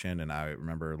construction, and I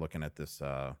remember looking at this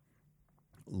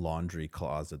laundry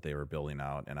closet they were building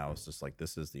out, and I was just like,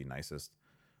 this is the nicest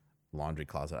laundry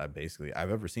closet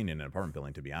I've ever seen in an apartment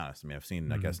building, to be honest. I mean, I've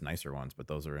seen, I guess, nicer ones, but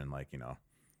those are in like, $1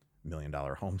 million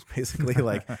homes, basically.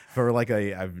 Like for like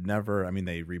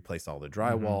they replaced all the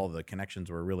drywall, the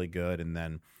connections were really good, and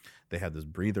then they had this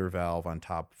breather valve on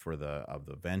top for the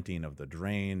venting of the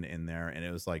drain in there, and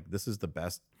it was like, this is the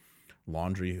best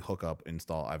laundry hookup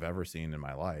install I've ever seen in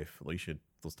my life.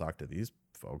 Let's talk to these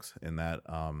folks. And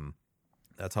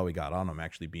that's how we got on them,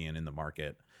 actually being in the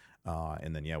market.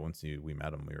 And then once we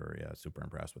met them, we were super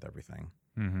impressed with everything.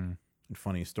 Mm-hmm. And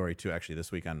funny story too, actually,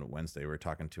 this week on Wednesday we were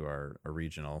talking to our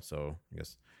regional, so I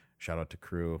guess shout out to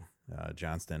Crew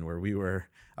Johnston, where we were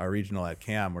our regional at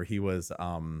Cam, where he was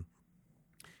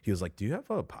like, do you have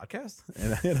a podcast?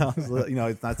 And I was,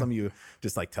 it's not something you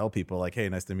just like tell people like, hey,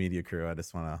 nice to meet you, Crew, I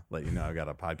just want to let you know I got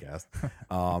a podcast.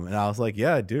 And I was like,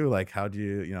 yeah, I do. Like, how do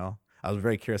you, I was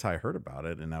very curious how I heard about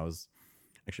it, and I was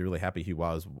actually really happy he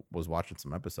was watching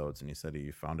some episodes, and he said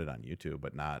he found it on YouTube,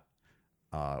 but not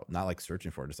like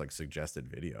searching for it, just like suggested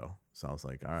video. So I was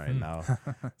like, all right, now,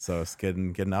 so it's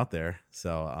getting out there.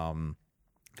 So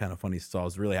kind of funny. So I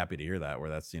was really happy to hear that, where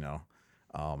that's,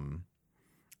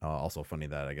 also funny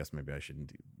that I guess maybe I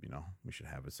shouldn't, we should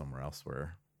have it somewhere else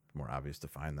where more obvious to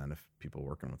find than if people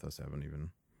working with us haven't even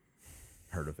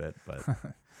heard of it. But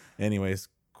anyways,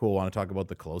 cool. Want to talk about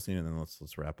the closing, and then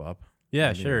let's wrap up.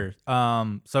 Yeah, sure.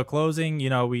 So closing,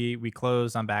 we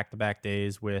closed on back-to-back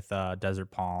days with Desert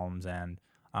Palms, and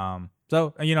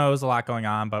so it was a lot going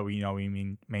on, but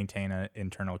we maintain an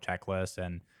internal checklist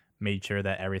and made sure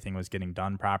that everything was getting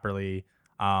done properly.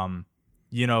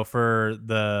 For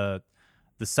the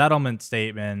settlement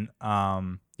statement,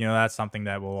 that's something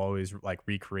that we'll always like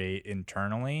recreate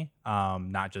internally,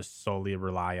 not just solely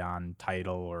rely on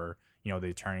title or the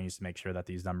attorneys to make sure that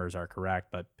these numbers are correct,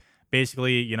 but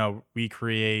basically, we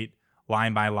create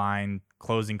line by line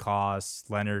closing costs,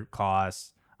 lender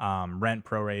costs, rent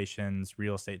prorations,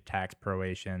 real estate tax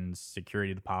prorations,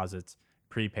 security deposits,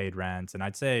 prepaid rents. And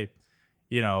I'd say,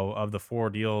 of the 4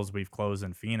 deals we've closed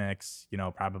in Phoenix,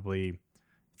 probably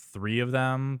 3 of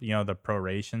them, the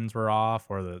prorations were off,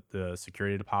 or the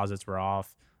security deposits were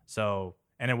off. So,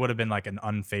 and it would have been like an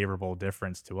unfavorable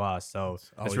difference to us. So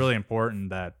it's really important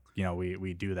that,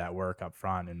 we do that work up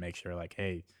front and make sure like,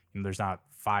 hey, there's not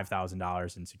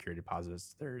 $5,000 in security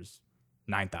deposits, there's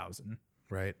 $9,000.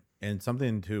 Right. And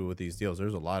something too with these deals,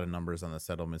 there's a lot of numbers on the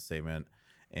settlement statement,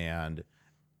 and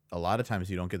a lot of times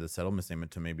you don't get the settlement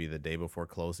statement to maybe the day before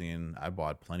closing. I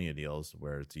bought plenty of deals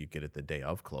where you get it the day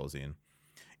of closing.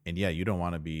 And yeah, you don't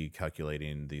want to be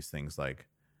calculating these things like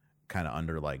kind of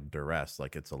under like duress,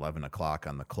 like it's 11 o'clock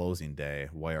on the closing day.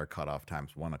 Why are cutoff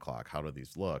times 1 o'clock? How do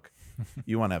these look?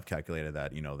 You want to have calculated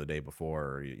that, the day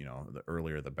before, or, the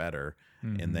earlier the better.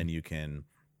 And then you can,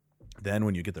 then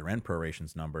when you get the rent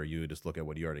prorations number, you just look at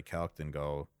what you already calced and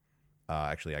go,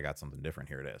 actually, I got something different.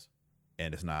 Here it is.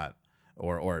 And it's not,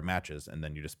 or it matches. And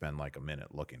then you just spend like a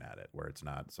minute looking at it, where it's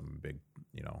not some big,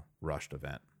 rushed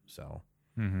event. So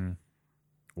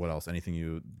what else? Anything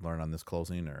you learned on this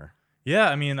closing or? Yeah,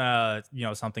 I mean,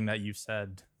 something that you've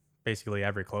said basically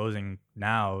every closing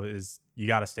now is you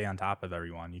got to stay on top of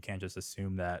everyone. You can't just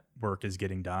assume that work is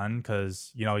getting done,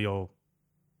 because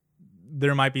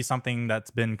there might be something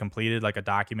that's been completed, like a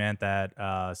document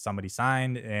that somebody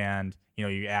signed, and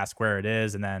you ask where it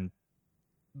is, and then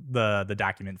the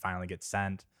document finally gets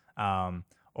sent.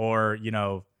 Or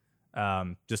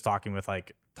just talking with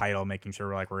like title, making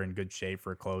sure we're in good shape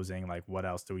for closing. Like, what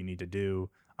else do we need to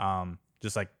do?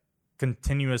 Just like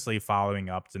continuously following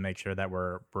up to make sure that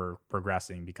we're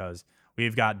progressing, because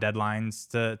we've got deadlines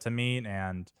to meet.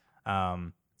 And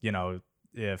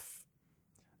if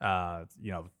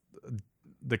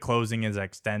the closing is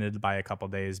extended by a couple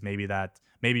of days, maybe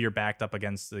you're backed up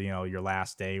against your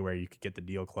last day where you could get the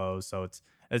deal closed. So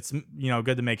it's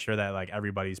good to make sure that like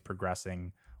everybody's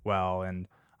progressing well. And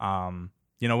one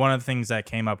of the things that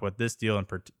came up with this deal in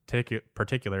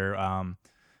particular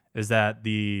is that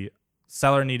the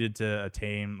seller needed to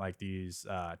attain like these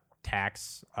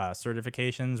tax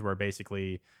certifications, where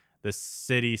basically the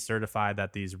city certified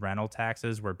that these rental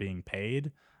taxes were being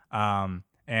paid.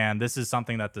 And this is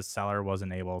something that the seller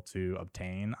wasn't able to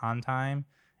obtain on time.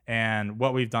 And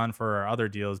what we've done for our other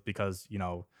deals, because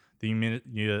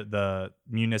the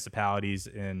municipalities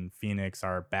in Phoenix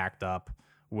are backed up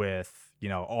with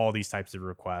all these types of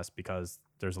requests, because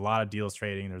there's a lot of deals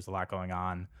trading, there's a lot going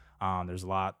on. There's a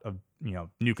lot of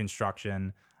new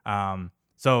construction.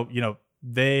 So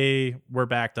they were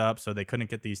backed up, so they couldn't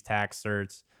get these tax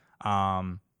certs.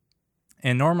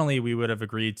 And normally we would have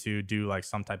agreed to do like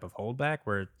some type of holdback,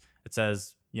 where it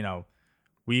says, we're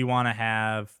going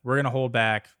to hold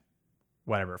back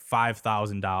whatever,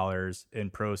 $5,000 in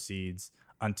proceeds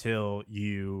until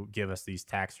you give us these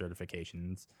tax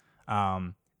certifications.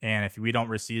 And if we don't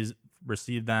receive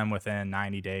them within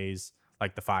 90 days,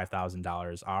 like the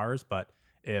 $5,000 ours. But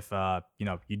if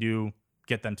you do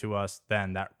get them to us,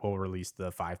 then that will release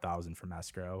the $5,000 from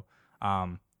escrow.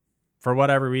 For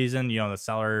whatever reason, the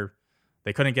seller,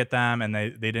 they couldn't get them, and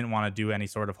they didn't want to do any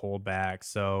sort of holdback.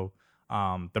 So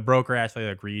the broker actually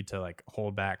agreed to like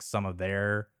hold back some of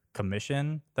their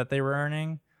commission that they were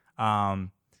earning.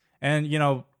 And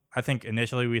I think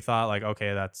initially we thought like,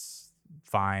 okay, that's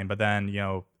fine. But then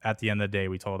at the end of the day,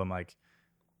 we told them like,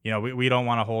 we don't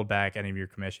want to hold back any of your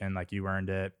commission, like you earned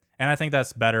it. And I think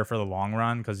that's better for the long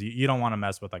run, because you don't want to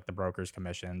mess with like the broker's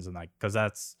commissions, and like, because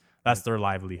that's their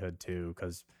livelihood too.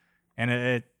 And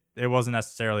it wasn't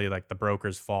necessarily like the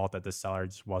broker's fault that the seller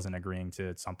just wasn't agreeing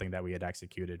to something that we had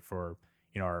executed for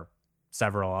our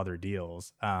several other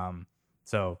deals.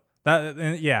 So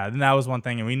that was one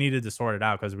thing, and we needed to sort it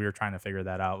out, because we were trying to figure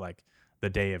that out like the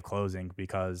day of closing,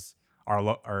 because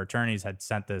our attorneys had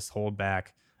sent this holdback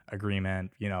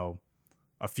agreement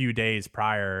a few days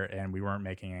prior, and we weren't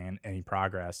making any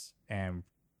progress, and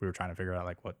we were trying to figure out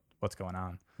like what's going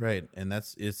on. Right. And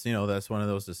that's one of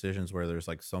those decisions where there's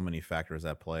like so many factors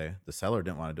at play. The seller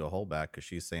didn't want to do a holdback because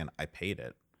she's saying, I paid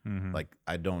it. Like,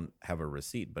 I don't have a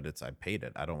receipt, but I paid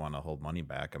it. I don't want to hold money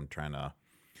back. I'm trying to.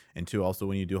 And two, also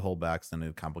when you do holdbacks, then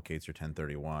it complicates your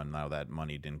 1031. Now that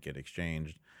money didn't get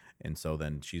exchanged. And so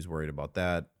then she's worried about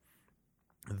that.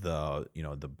 The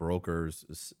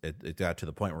brokers, it got to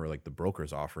the point where like the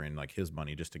broker's offering like his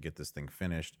money just to get this thing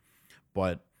finished.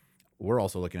 But we're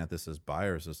also looking at this as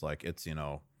buyers, as like, it's,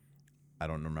 I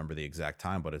don't remember the exact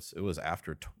time, but it was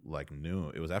after like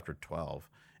noon. It was after 12.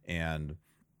 And,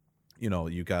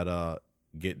 you gotta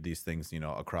get these things,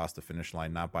 across the finish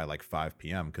line, not by like 5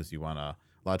 p.m. because you want to,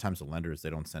 a lot of times the lenders, they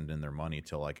don't send in their money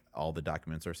till like all the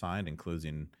documents are signed,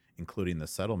 including the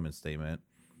settlement statement.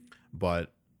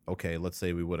 But okay, let's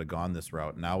say we would have gone this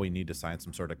route. Now we need to sign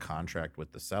some sort of contract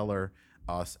with the seller,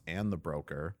 us, and the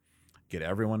broker, get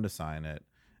everyone to sign it.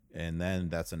 And then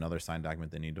that's another signed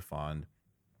document they need to fund.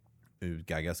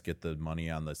 I guess get the money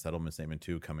on the settlement statement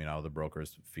too, coming out of the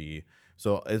broker's fee.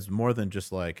 So it's more than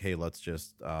just like, hey, let's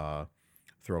just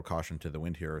throw caution to the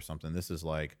wind here or something. This is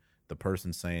like the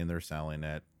person saying they're selling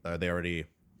it. They already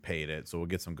paid it. So we'll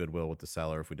get some goodwill with the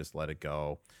seller if we just let it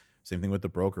go. Same thing with the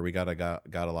broker. We got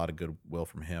a lot of goodwill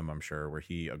from him, I'm sure, where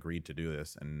he agreed to do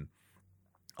this. And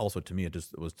also to me, it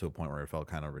was to a point where it felt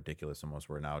kind of ridiculous almost,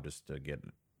 where now just to get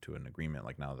to an agreement.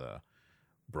 Like now the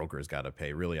broker's got to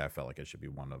pay. Really, I felt like it should be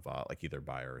one of like either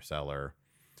buyer or seller.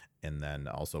 And then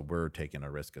also we're taking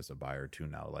a risk as a buyer too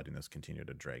now, letting this continue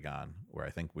to drag on, where I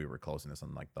think we were closing this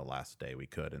on like the last day we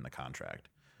could in the contract.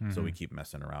 So we keep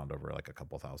messing around over like a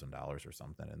couple $1,000s or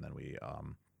something. And then we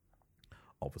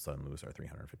all of a sudden lose our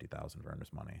 $350,000 of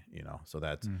earnest money, so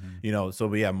that's, so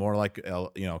we have more like,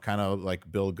 kind of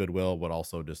like build goodwill, but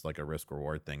also just like a risk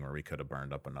reward thing where we could have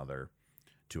burned up another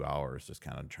 2 hours, just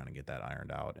kind of trying to get that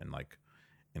ironed out. And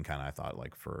kind of, I thought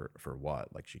like for what,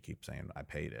 like she keeps saying I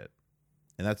paid it.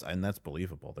 And that's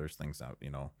believable. There's things that,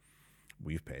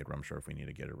 we've paid where I'm sure if we need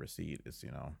to get a receipt, it's,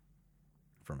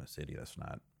 from a city that's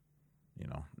not,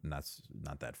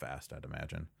 not that fast, I'd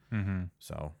imagine.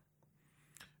 So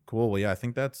cool. Well, yeah, I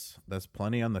think that's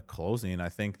plenty on the closing. I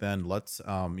think then let's,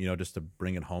 just to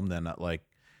bring it home then, like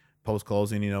post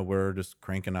closing, we're just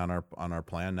cranking on our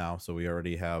plan now. So we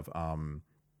already have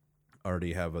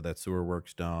that sewer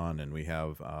works done, and we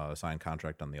have a signed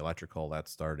contract on the electrical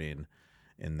that's starting,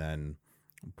 and then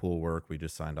pool work, we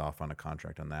just signed off on a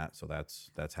contract on that. So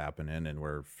that's happening, and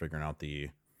we're figuring out the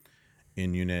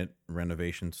in-unit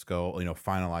renovation scope,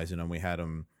 finalizing them. We had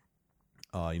them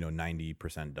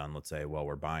 90% done, let's say, while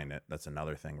we're buying it. That's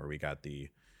another thing where we got you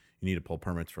need to pull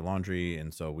permits for laundry.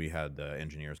 And so we had the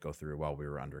engineers go through while we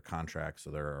were under contract. So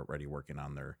they're already working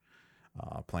on their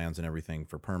plans and everything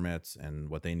for permits and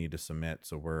what they need to submit.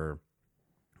 So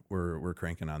we're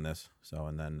cranking on this. So,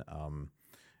 and then,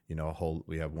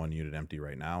 we have one unit empty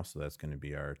right now. So that's going to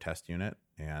be our test unit.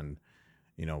 And,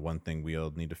 one thing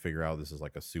we'll need to figure out, this is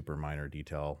like a super minor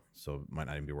detail, so it might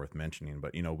not even be worth mentioning,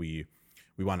 but,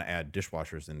 we want to add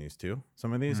dishwashers in these too,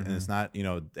 some of these. And it's not,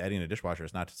 adding a dishwasher,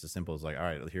 it's not just as simple as like, all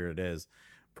right, here it is,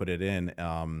 put it in.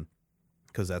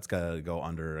 Cause that's got to go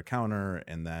under a counter.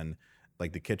 And then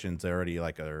like the kitchens already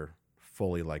like are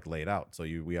fully like laid out. So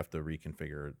we have to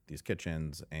reconfigure these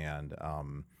kitchens. And,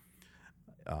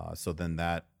 so then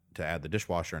that, to add the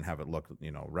dishwasher and have it look,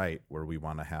 right, where we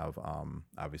want to have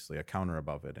obviously a counter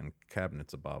above it and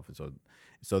cabinets above.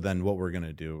 So then what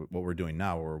we're doing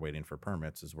now, while we're waiting for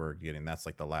permits, is that's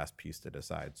like the last piece to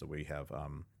decide. So we have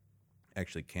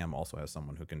actually Cam also has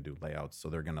someone who can do layouts. So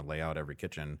they're going to lay out every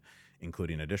kitchen,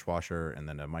 including a dishwasher and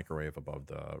then a microwave above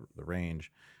the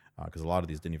range, because a lot of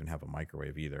these didn't even have a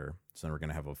microwave either. So then we're going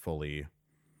to have a fully,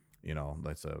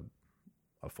 that's a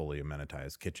fully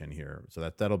amenitized kitchen here.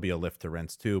 So that'll be a lift to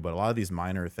rents too. But a lot of these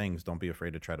minor things, don't be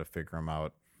afraid to try to figure them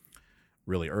out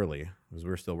really early, because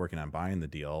we're still working on buying the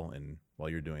deal. And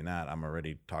while you're doing that, I'm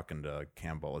already talking to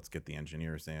Campbell. Let's get the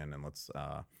engineers in and let's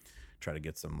try to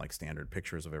get some like standard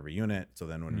pictures of every unit. So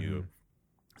then when you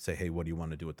say, hey, what do you want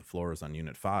to do with the floors on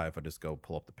unit 5? I just go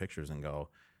pull up the pictures and go,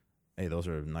 hey, those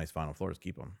are nice vinyl floors,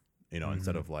 keep them.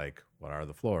 Instead of like, what are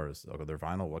the floors? Oh, they're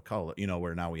vinyl. What color?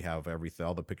 Where now we have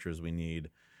all the pictures we need,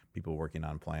 people working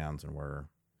on plans, and we're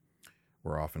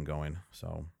off and going.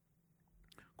 So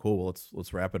cool. Well,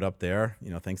 let's wrap it up there.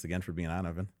 Thanks again for being on,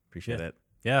 Evan. Appreciate it.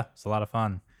 Yeah, it's a lot of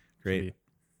fun. Great.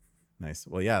 Nice.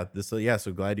 Well, yeah.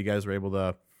 So glad you guys were able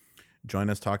to join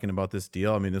us talking about this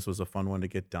deal. I mean, this was a fun one to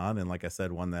get done, and like I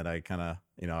said, one that I kind of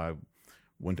I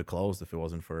wouldn't have closed if it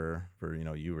wasn't for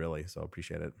you really. So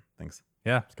appreciate it. Thanks.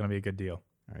 Yeah, it's going to be a good deal.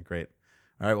 All right, great.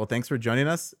 All right, well, thanks for joining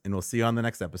us, and we'll see you on the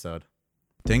next episode.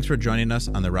 Thanks for joining us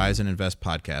on the Rise and Invest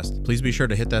podcast. Please be sure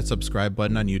to hit that subscribe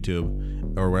button on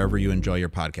YouTube or wherever you enjoy your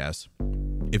podcasts.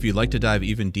 If you'd like to dive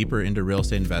even deeper into real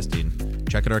estate investing,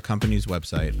 check out our company's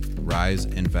website,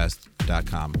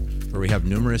 riseinvest.com, where we have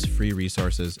numerous free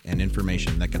resources and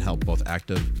information that can help both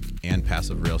active and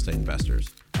passive real estate investors.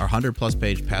 Our 100-plus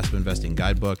page passive investing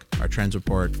guidebook, our trends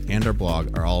report, and our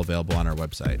blog are all available on our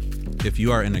website. If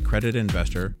you are an accredited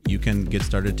investor, you can get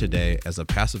started today as a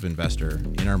passive investor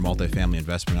in our multifamily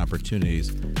investment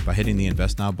opportunities by hitting the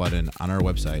Invest Now button on our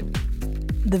website.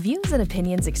 The views and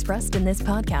opinions expressed in this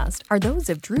podcast are those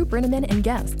of Drew Breneman and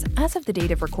guests as of the date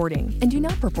of recording and do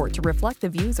not purport to reflect the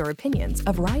views or opinions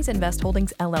of Rise Invest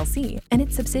Holdings LLC and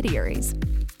its subsidiaries.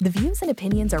 The views and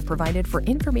opinions are provided for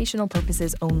informational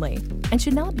purposes only and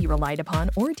should not be relied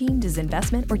upon or deemed as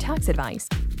investment or tax advice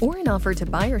or an offer to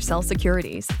buy or sell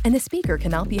securities, and the speaker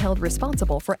cannot be held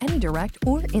responsible for any direct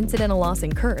or incidental loss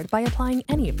incurred by applying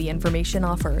any of the information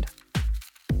offered.